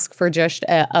and ask for just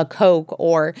a Coke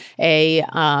or a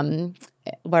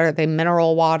what are they,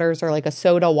 mineral waters or like a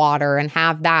soda water, and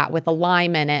have that with a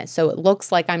lime in it. So it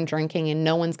looks like I'm drinking and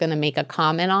no one's going to make a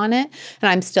comment on it. And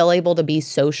I'm still able to be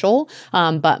social.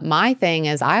 But my thing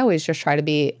is I always just try to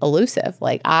be elusive.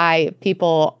 Like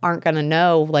people aren't going to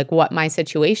know like what my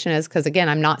situation is. Cause again,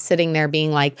 I'm not sitting there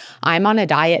being like, I'm on a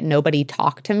diet, nobody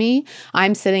talk to me.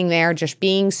 I'm sitting there just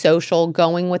being social,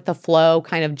 going with the flow,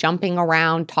 kind of jumping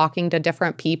around, talking to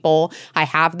different people. I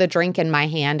have the drink in my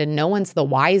hand and no one's the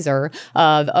wiser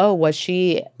of, oh, was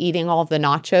she eating all of the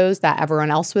nachos that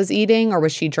everyone else was eating, or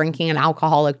was she drinking an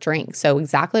alcoholic drink? So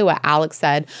exactly what Alex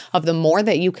said, of the more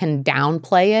that you can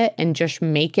downplay it and just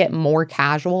make it more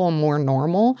casual and more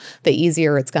normal, the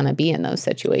easier it's going to be in those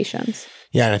situations.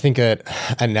 Yeah, and I think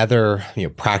another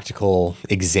practical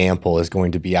example is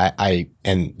going to be,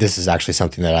 and this is actually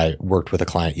something that I worked with a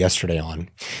client yesterday on,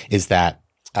 is that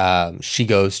she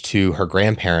goes to her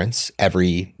grandparents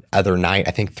every other night,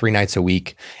 I think 3 nights a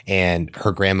week, and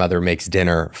her grandmother makes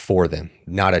dinner for them.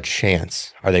 Not a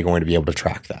chance are they going to be able to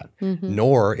track that. Mm-hmm.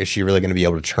 Nor is she really going to be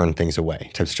able to turn things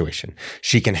away type situation.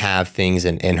 She can have things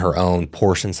in her own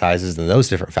portion sizes and those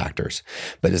different factors,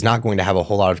 but is not going to have a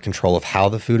whole lot of control of how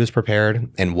the food is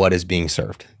prepared and what is being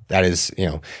served. That is, she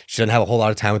doesn't have a whole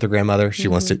lot of time with her grandmother. She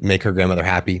wants to make her grandmother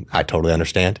happy. I totally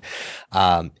understand.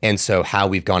 And so how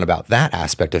we've gone about that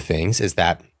aspect of things is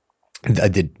that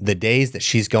the days that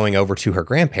she's going over to her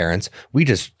grandparents, we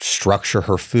just structure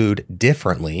her food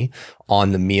differently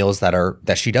on the meals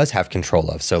that she does have control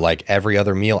of. So like every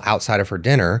other meal outside of her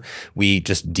dinner, we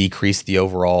just decrease the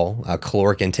overall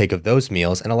caloric intake of those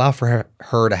meals and allow for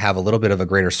her to have a little bit of a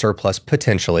greater surplus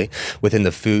potentially within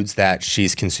the foods that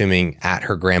she's consuming at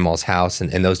her grandma's house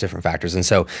and those different factors. And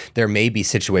so there may be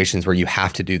situations where you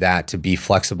have to do that to be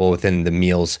flexible within the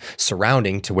meals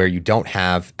surrounding, to where you don't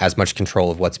have as much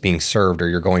control of what's being served, or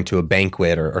you're going to a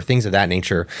banquet or things of that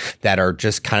nature that are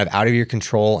just kind of out of your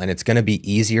control. And it's going to be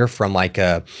easier from like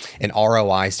an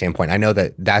ROI standpoint. I know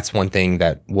that that's one thing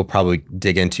that we'll probably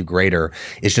dig into greater,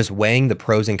 is just weighing the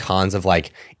pros and cons of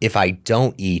like, if I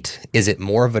don't eat, is it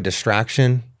more of a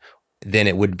distraction than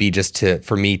it would be just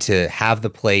for me to have the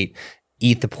plate,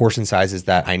 eat the portion sizes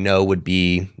that I know would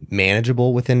be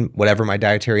manageable within whatever my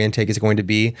dietary intake is going to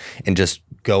be, and just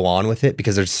go on with it?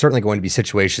 Because there's certainly going to be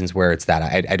situations where it's that.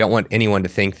 I don't want anyone to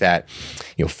think that,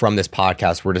 from this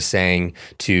podcast, we're just saying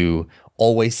to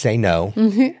always say no,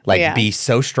 be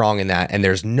so strong in that. And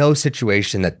there's no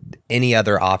situation that any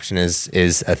other option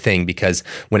is a thing, because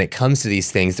when it comes to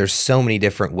these things, there's so many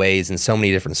different ways and so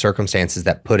many different circumstances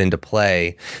that put into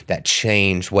play that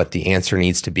change what the answer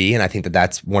needs to be. And I think that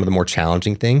that's one of the more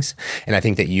challenging things. And I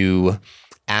think that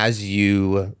as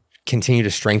you continue to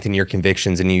strengthen your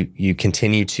convictions and you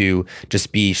continue to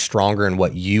just be stronger in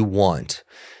what you want,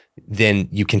 then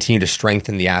you continue to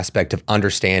strengthen the aspect of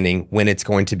understanding when it's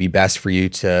going to be best for you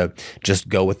to just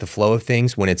go with the flow of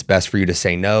things, when it's best for you to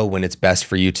say no, when it's best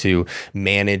for you to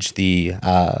manage the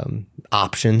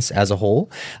options as a whole.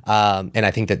 And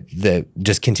I think that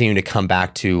just continuing to come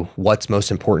back to what's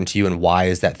most important to you and why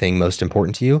is that thing most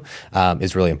important to you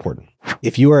is really important.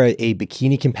 If you are a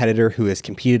bikini competitor who has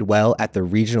competed well at the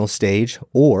regional stage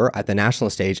or at the national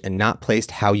stage and not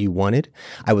placed how you wanted,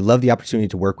 I would love the opportunity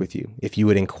to work with you. If you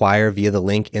would inquire via the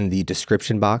link in the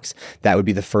description box, that would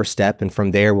be the first step. And from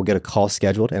there, we'll get a call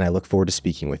scheduled, and I look forward to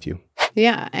speaking with you.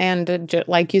 Yeah. And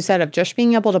like you said, of just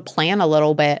being able to plan a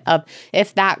little bit of,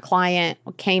 if that client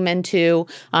came into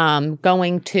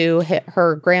going to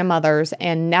her grandmother's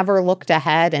and never looked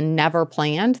ahead and never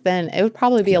planned, then it would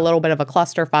probably be a little bit of a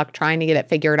clusterfuck trying to get it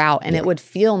figured out. And it would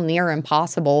feel near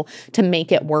impossible to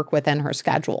make it work within her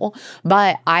schedule.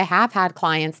 But I have had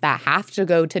clients that have to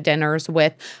go to dinners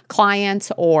with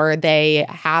clients, or they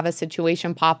have a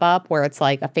situation pop up where it's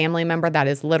like a family member that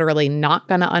is literally not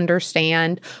going to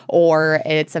understand, or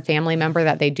it's a family member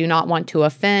that they do not want to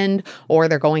offend, or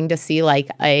they're going to see like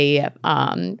a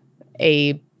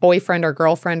boyfriend or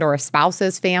girlfriend or a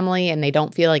spouse's family, and they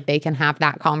don't feel like they can have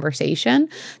that conversation.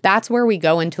 That's where we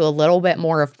go into a little bit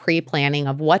more of pre-planning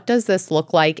of what does this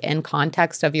look like in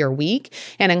context of your week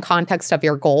and in context of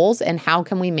your goals, and how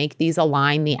can we make these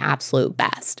align the absolute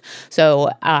best. So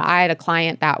I had a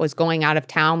client that was going out of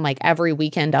town like every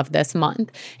weekend of this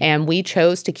month, and we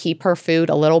chose to keep her food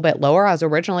a little bit lower. I was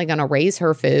originally going to raise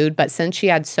her food, but since she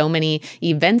had so many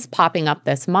events popping up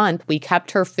this month, we kept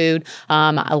her food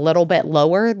a little bit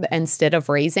lower instead of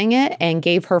raising it, and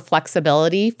gave her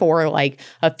flexibility for like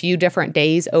a few different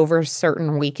days over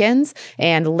certain weekends,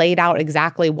 and laid out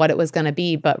exactly what it was going to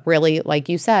be. But really, like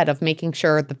you said, of making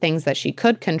sure the things that she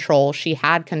could control, she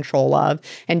had control of.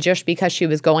 And just because she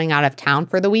was going out of town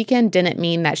for the weekend didn't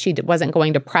mean that she wasn't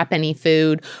going to prep any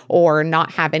food or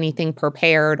not have anything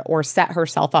prepared or set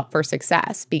herself up for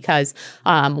success, because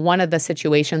one of the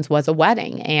situations was a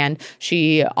wedding, and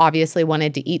she obviously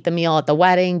wanted to eat the meal at the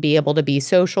wedding, be able to be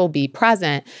social, be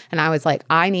present. And I was like,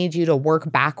 I need you to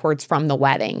work backwards from the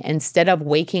wedding. Instead of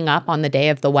waking up on the day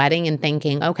of the wedding and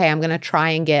thinking, okay, I'm going to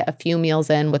try and get a few meals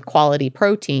in with quality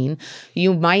protein,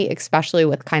 you might, especially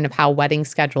with kind of how wedding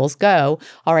schedules go,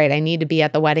 all right, I need to be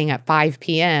at the wedding at 5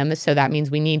 p.m. So that means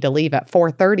we need to leave at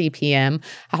 4:30 p.m.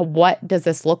 What does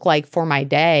this look like for my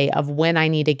day of when I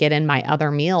need to get in my other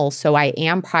meals? So I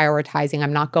am prioritizing.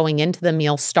 I'm not going into the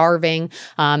meal starving,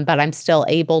 but I'm still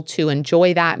able to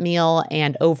enjoy that meal,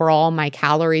 and overall my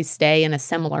calories stay in a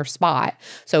similar spot.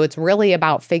 So it's really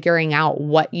about figuring out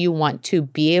what you want to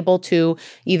be able to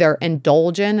either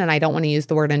indulge in, and I don't want to use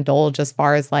the word indulge as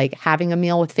far as like having a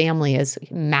meal with family is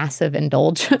massive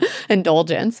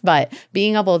indulgence, but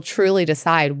being able to truly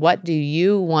decide what do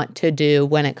you want to do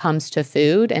when it comes to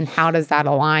food, and how does that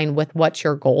align with what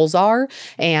your goals are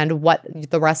and what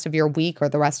the rest of your week or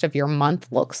the rest of your month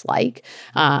looks like.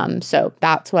 So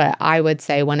that's what I would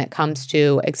say when it comes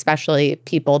to especially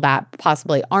people that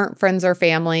possibly aren't friends or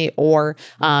family, or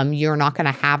you're not going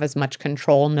to have as much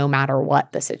control no matter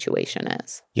what the situation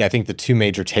is. Yeah, I think the two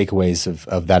major takeaways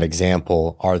of that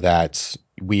example are that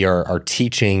we are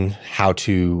teaching how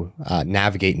to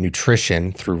navigate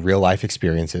nutrition through real life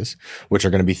experiences, which are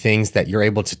going to be things that you're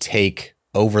able to take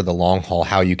over the long haul,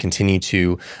 how you continue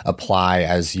to apply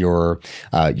as your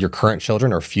current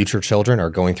children or future children are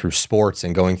going through sports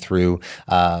and going through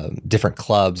different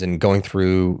clubs and going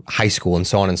through high school and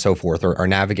so on and so forth, or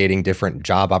navigating different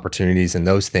job opportunities and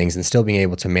those things, and still being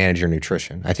able to manage your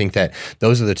nutrition. I think that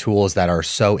those are the tools that are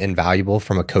so invaluable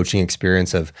from a coaching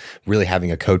experience of really having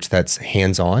a coach that's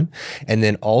hands-on. And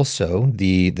then also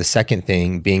the second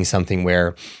thing being something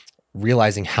where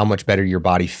realizing how much better your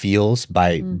body feels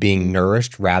by being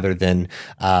nourished rather than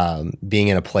being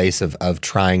in a place of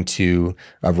trying to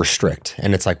restrict.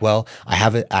 And it's like, well, I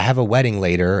have a wedding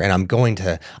later, and I'm going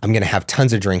to have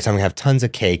tons of drinks. I'm gonna have tons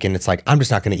of cake, and it's like I'm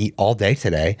just not going to eat all day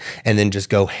today, and then just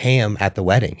go ham at the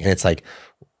wedding. And it's like,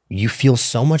 you feel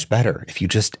so much better if you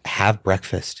just have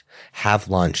breakfast, have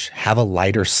lunch, have a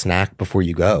lighter snack before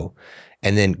you go,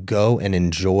 and then go and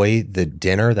enjoy the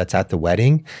dinner that's at the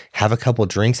wedding, have a couple of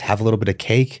drinks, have a little bit of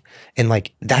cake, and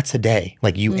like that's a day.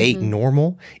 Like you ate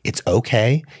normal, it's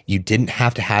okay. You didn't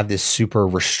have to have this super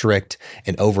restrict,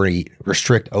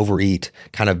 overeat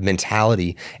kind of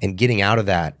mentality. And getting out of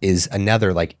that is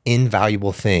another like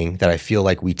invaluable thing that I feel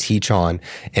like we teach on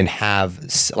and have,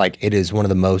 like, it is one of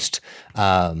the most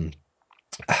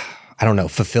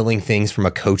fulfilling things from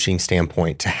a coaching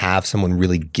standpoint to have someone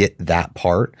really get that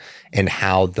part and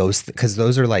how because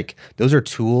those are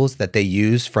tools that they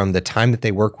use from the time that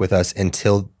they work with us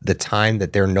until the time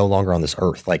that they're no longer on this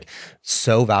earth. Like,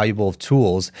 so valuable of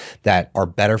tools that are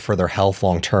better for their health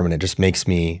long term. And it just makes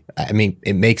me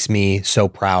so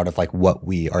proud of like what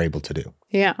we are able to do.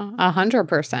 Yeah,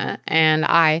 100%. And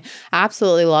I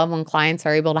absolutely love when clients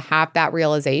are able to have that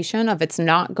realization of it's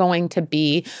not going to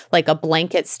be like a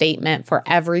blanket statement for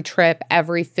every trip,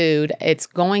 every food. It's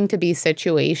going to be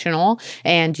situational,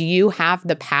 and you have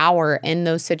the power in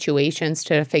those situations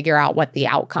to figure out what the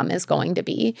outcome is going to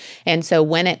be. And so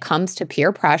when it comes to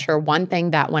peer pressure, one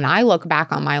thing that when I look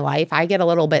back on my life, I get a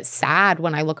little bit sad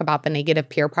when I look about the negative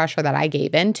peer pressure that I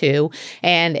gave into.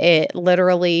 And it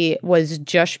literally was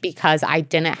just because I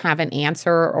didn't have an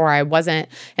answer, or I wasn't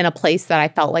in a place that I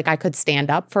felt like I could stand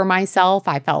up for myself.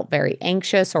 I felt very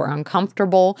anxious or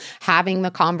uncomfortable having the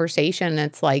conversation.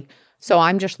 It's like, so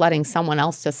I'm just letting someone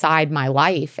else decide my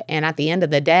life. And at the end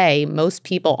of the day, most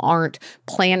people aren't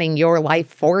planning your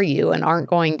life for you and aren't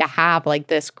going to have like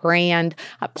this grand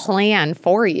plan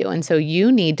for you. And so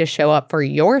you need to show up for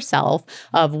yourself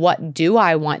of what do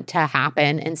I want to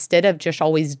happen instead of just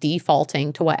always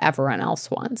defaulting to what everyone else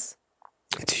wants.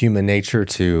 It's human nature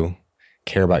to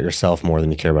care about yourself more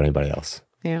than you care about anybody else.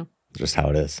 Yeah. Just how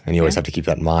it is. And you always have to keep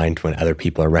that in mind when other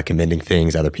people are recommending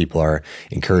things, other people are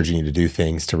encouraging you to do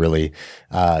things, to really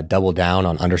double down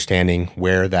on understanding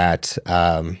where that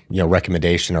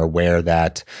recommendation or where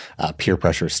that peer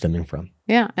pressure is stemming from.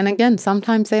 Yeah. And again,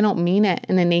 sometimes they don't mean it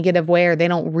in a negative way, or they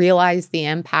don't realize the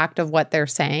impact of what they're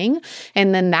saying.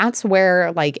 And then that's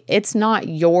where like it's not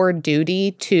your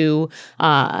duty to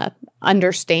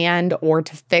understand or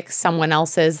to fix someone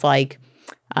else's like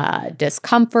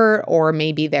discomfort, or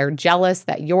maybe they're jealous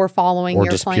that you're following your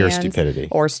plans. Or just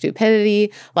pure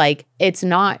stupidity. Like, it's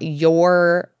not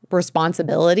your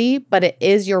responsibility, but it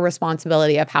is your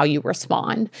responsibility of how you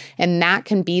respond. And that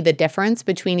can be the difference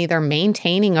between either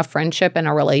maintaining a friendship and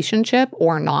a relationship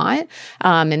or not.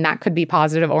 And that could be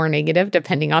positive or negative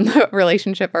depending on the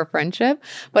relationship or friendship.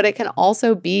 But it can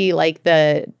also be like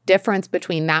the difference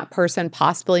between that person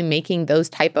possibly making those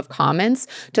type of comments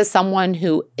to someone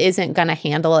who isn't going to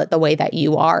handle it the way that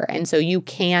you are. And so you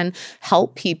can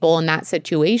help people in that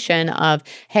situation of,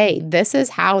 hey, this is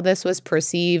how this was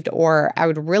perceived, or I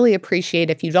would really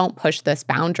appreciate if you don't push this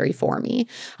boundary for me.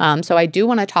 So I do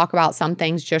want to talk about some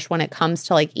things just when it comes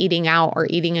to like eating out or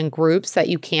eating in groups that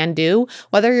you can do,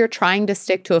 whether you're trying to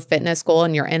stick to a fitness goal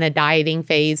and you're in a dieting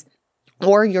phase,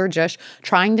 or you're just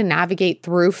trying to navigate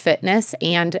through fitness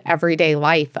and everyday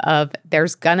life of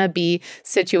there's going to be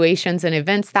situations and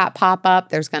events that pop up.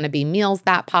 There's going to be meals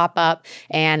that pop up.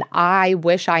 And I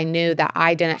wish I knew that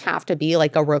I didn't have to be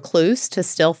like a recluse to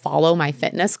still follow my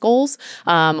fitness goals,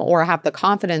 or have the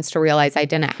confidence to realize I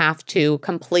didn't have to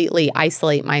completely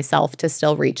isolate myself to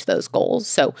still reach those goals.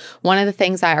 So one of the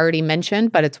things I already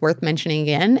mentioned, but it's worth mentioning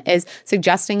again, is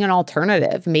suggesting an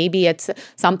alternative. Maybe it's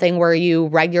something where you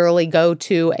regularly go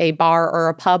to a bar or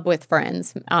a pub with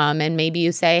friends. And maybe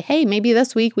you say, hey, maybe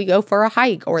this week we go for a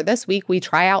hike, or this week we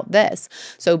try out this.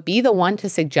 So be the one to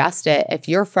suggest it. If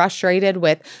you're frustrated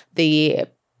with the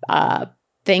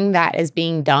thing that is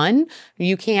being done,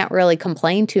 you can't really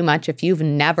complain too much if you've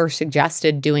never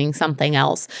suggested doing something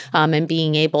else, and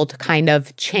being able to kind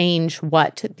of change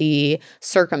what the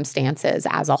circumstances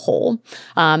as a whole.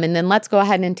 And then let's go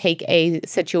ahead and take a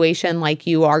situation like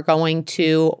you are going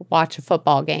to watch a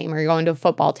football game or you're going to a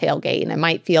football tailgate, and it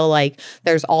might feel like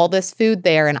there's all this food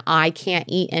there and I can't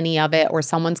eat any of it, or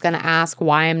someone's going to ask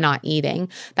why I'm not eating.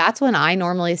 That's when I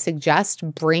normally suggest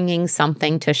bringing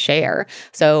something to share.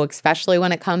 So especially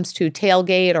when it comes to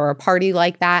tailgate or a party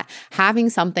like that, having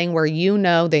something where you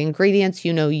know the ingredients,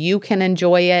 you know you can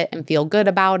enjoy it and feel good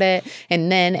about it.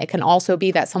 And then it can also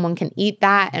be that someone can eat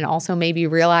that and also maybe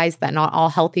realize that not all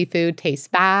healthy food tastes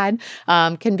bad,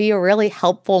 can be a really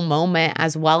helpful moment,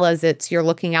 as well as you're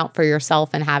looking out for yourself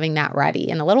and having that ready.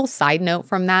 And a little side note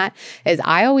from that is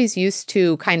I always used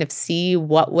to kind of see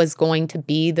what was going to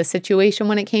be the situation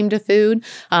when it came to food.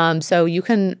 So you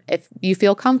can, if you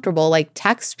feel comfortable, like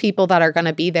text people that are going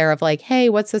to be there of like, hey,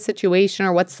 what's the situation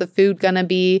or what's the food going to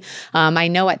be? I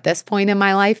know at this point in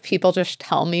my life, people just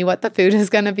tell me what the food is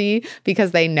going to be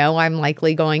because they know I'm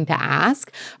likely going to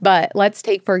ask. But let's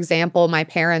take, for example, my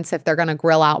parents, if they're going to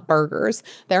grill out burgers,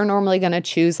 they're normally going to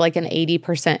choose like an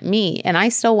 80% meat. And I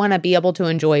still want to be able to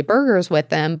enjoy burgers with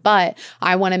them, but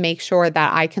I want to make sure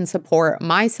that I can support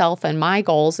myself and my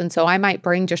goals. And so I might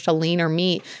bring just a leaner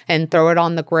meat and throw it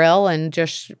on the grill and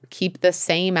just keep the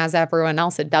same as everyone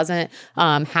else. It doesn't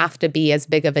have to be as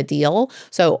big of a deal.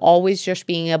 So always just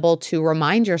being able to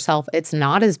remind yourself it's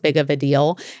not as big of a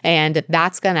deal. And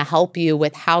that's going to help you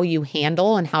with how you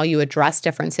handle and how you address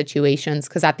different situations.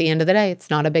 Because at the end of the day, it's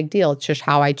not a big deal. It's just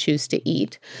how I choose to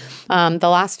eat. The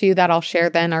last few that I'll share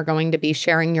then are going to be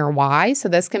sharing your why. So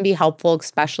this can be helpful,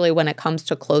 especially when it comes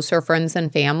to closer friends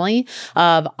and family.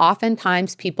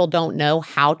 Oftentimes people don't know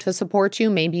how to support you.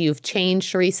 Maybe you've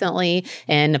changed recently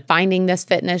and finding this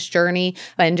fitness journey,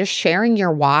 and just sharing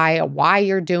your why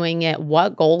you're doing it,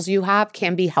 what goals you have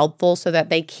can be helpful so that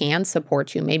they can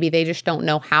support you. Maybe they just don't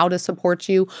know how to support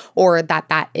you, or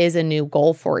that is a new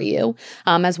goal for you.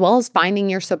 As well as finding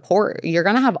your support. You're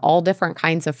going to have all different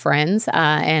kinds of friends.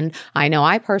 And I know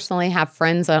I personally have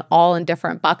friends all in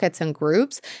different buckets and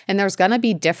groups, and there's going to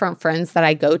be different friends that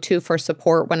I go to for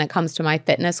support when it comes to my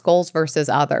fitness goals versus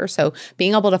others. So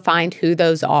being able to find who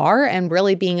those are and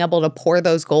really being able to pour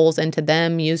those goals into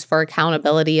them, use for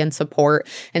accountability and support,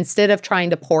 instead of trying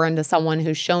to pour into someone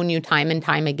who's shown you time and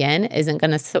time again isn't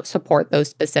going to support those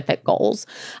specific goals.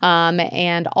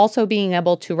 And also being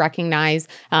able to recognize,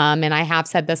 and I have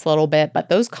said this a little bit, but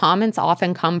those comments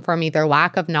often come from either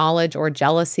lack of knowledge or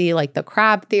jealousy, like the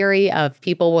crab theory of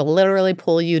people will literally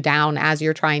pull you down as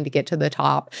you're trying to get to the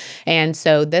top. And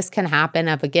so this can happen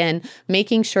of, again,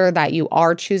 making sure that you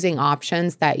are choosing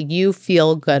options that you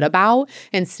feel good about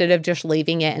instead of just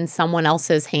leaving it in someone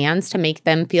else's hands to make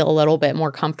them feel a little bit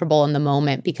more comfortable in the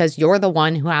moment, because you're the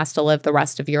one who has to live the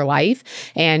rest of your life.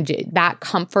 And that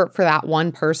comfort for that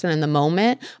one person in the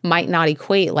moment might not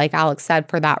equate, like Alex said,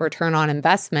 for that return on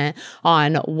investment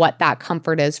on what that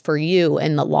comfort is for you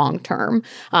in the long term.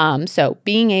 So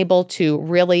being able to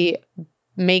really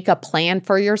make a plan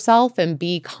for yourself and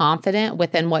be confident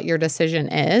within what your decision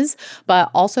is, but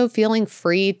also feeling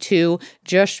free to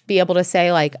just be able to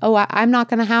say like, oh, I'm not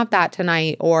going to have that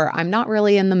tonight, or I'm not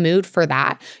really in the mood for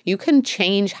that. You can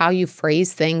change how you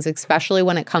phrase things, especially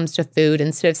when it comes to food.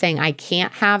 Instead of saying, I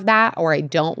can't have that, or I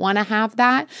don't want to have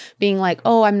that, being like,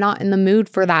 oh, I'm not in the mood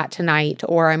for that tonight,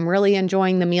 or I'm really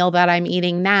enjoying the meal that I'm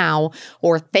eating now,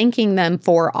 or thanking them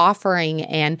for offering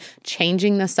and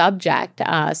changing the subject.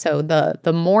 So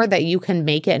the more that you can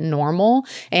make it normal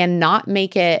and not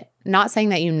saying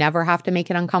that you never have to make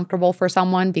it uncomfortable for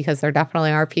someone, because there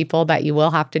definitely are people that you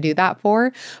will have to do that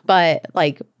for, but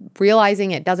like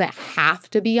realizing it doesn't have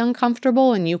to be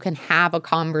uncomfortable and you can have a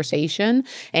conversation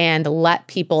and let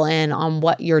people in on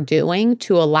what you're doing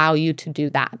to allow you to do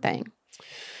that thing.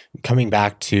 Coming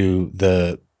back to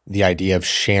the idea of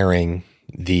sharing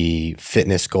the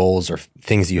fitness goals or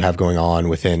things you have going on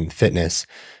within fitness,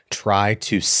 try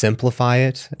to simplify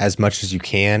it as much as you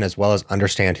can, as well as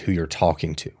understand who you're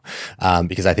talking to.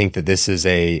 Because I think that this is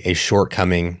a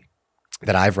shortcoming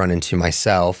that I've run into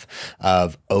myself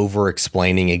of over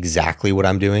explaining exactly what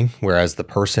I'm doing, whereas the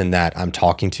person that I'm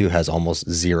talking to has almost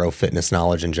zero fitness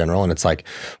knowledge in general. And it's like,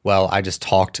 well, I just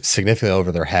talked significantly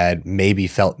over their head,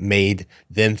 made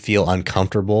them feel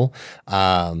uncomfortable,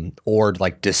 or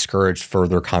like discouraged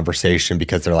further conversation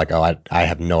because they're like, oh, I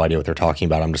have no idea what they're talking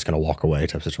about. I'm just going to walk away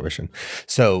type situation.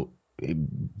 So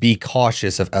be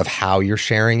cautious of how you're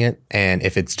sharing it. And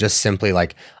if it's just simply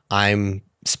like, I'm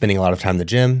spending a lot of time in the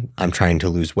gym. I'm trying to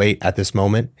lose weight at this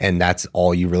moment. And that's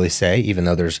all you really say, even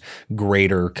though there's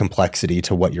greater complexity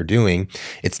to what you're doing.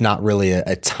 It's not really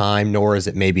a time, nor is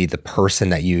it maybe the person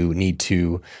that you need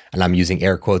to, and I'm using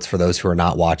air quotes for those who are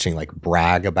not watching, like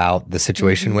brag about the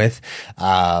situation with,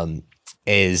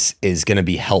 is going to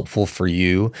be helpful for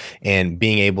you. And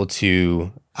being able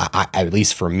to, at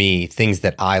least for me, things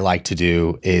that I like to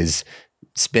do is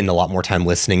spend a lot more time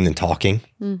listening than talking.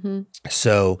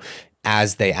 So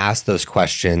as they ask those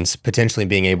questions, potentially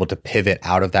being able to pivot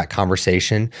out of that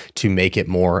conversation to make it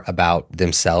more about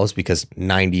themselves, because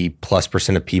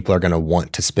 90+% of people are going to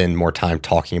want to spend more time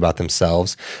talking about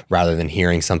themselves rather than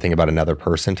hearing something about another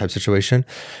person type situation.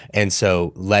 And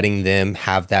so letting them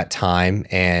have that time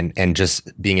and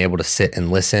just being able to sit and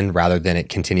listen rather than it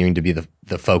continuing to be the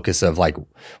focus of like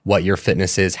what your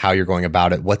fitness is, how you're going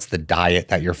about it, what's the diet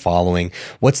that you're following,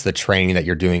 what's the training that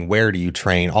you're doing, where do you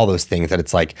train, all those things that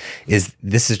it's like,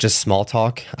 this is just small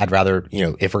talk. I'd rather,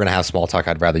 if we're going to have small talk,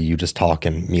 I'd rather you just talk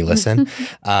and me listen.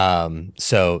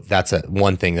 So that's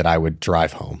one thing that I would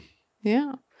drive home.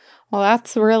 Yeah. Well,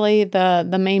 that's really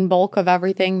the main bulk of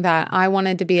everything that I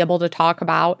wanted to be able to talk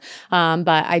about. But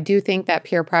I do think that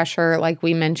peer pressure, like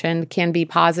we mentioned, can be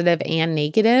positive and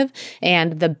negative.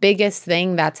 And the biggest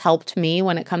thing that's helped me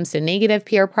when it comes to negative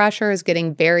peer pressure is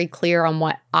getting very clear on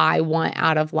what I want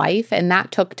out of life. And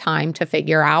that took time to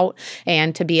figure out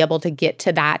and to be able to get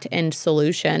to that end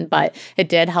solution. But it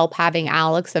did help having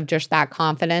Alex of just that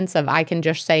confidence of I can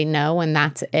just say no and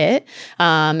that's it,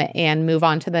 and move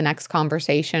on to the next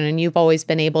conversation. And you've always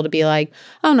been able to be like,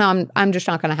 oh no, I'm just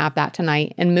not going to have that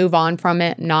tonight, and move on from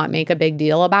it, not make a big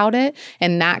deal about it.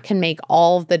 And that can make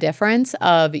all of the difference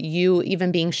of you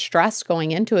even being stressed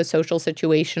going into a social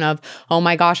situation of, oh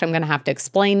my gosh, I'm going to have to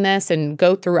explain this and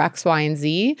go through X, Y, and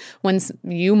Z, when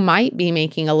you might be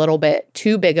making a little bit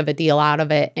too big of a deal out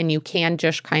of it, and you can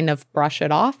just kind of brush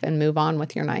it off and move on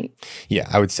with your night. Yeah,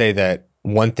 I would say that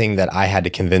one thing that I had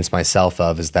to convince myself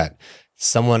of is that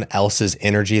someone else's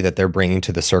energy that they're bringing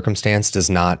to the circumstance does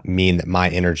not mean that my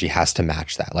energy has to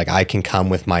match that. Like I can come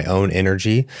with my own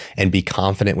energy and be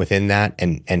confident within that.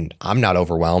 And I'm not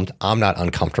overwhelmed. I'm not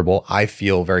uncomfortable. I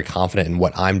feel very confident in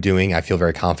what I'm doing. I feel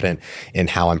very confident in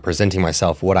how I'm presenting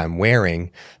myself, what I'm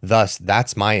wearing. Thus,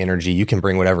 that's my energy. You can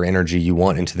bring whatever energy you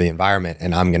want into the environment,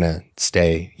 and I'm going to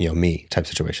stay, me type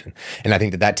situation. And I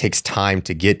think that takes time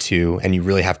to get to, and you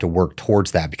really have to work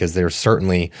towards that, because there's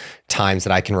certainly times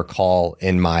that I can recall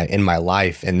in my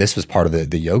life, and this was part of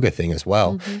the yoga thing as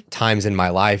well, times in my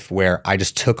life where I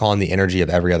just took on the energy of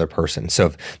every other person. So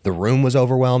if the room was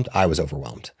overwhelmed, I was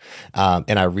overwhelmed.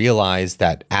 And I realized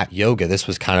that at yoga, this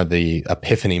was kind of the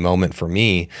epiphany moment for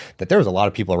me, that there was a lot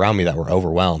of people around me that were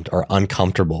overwhelmed or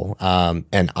uncomfortable.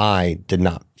 And I did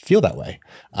not feel that way.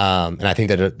 And I think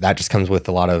that just comes with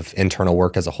a lot of internal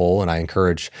work as a whole. And I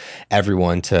encourage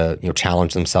everyone to,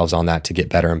 challenge themselves on that to get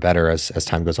better and better as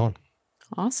time goes on.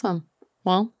 Awesome.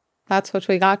 Well, that's what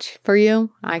we got for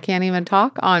you. I can't even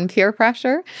talk on peer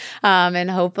pressure.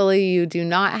 And hopefully you do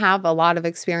not have a lot of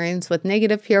experience with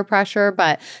negative peer pressure,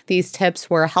 but these tips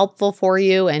were helpful for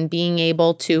you and being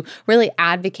able to really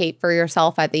advocate for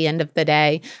yourself at the end of the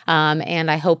day. And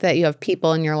I hope that you have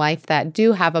people in your life that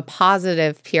do have a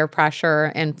positive peer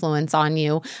pressure influence on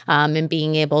you, and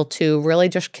being able to really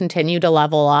just continue to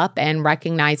level up and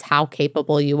recognize how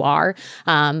capable you are.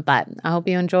 But I hope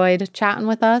you enjoyed chatting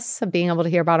with us, being able to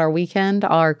hear about our weekend,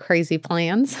 our crazy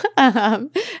plans, and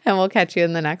we'll catch you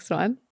in the next one.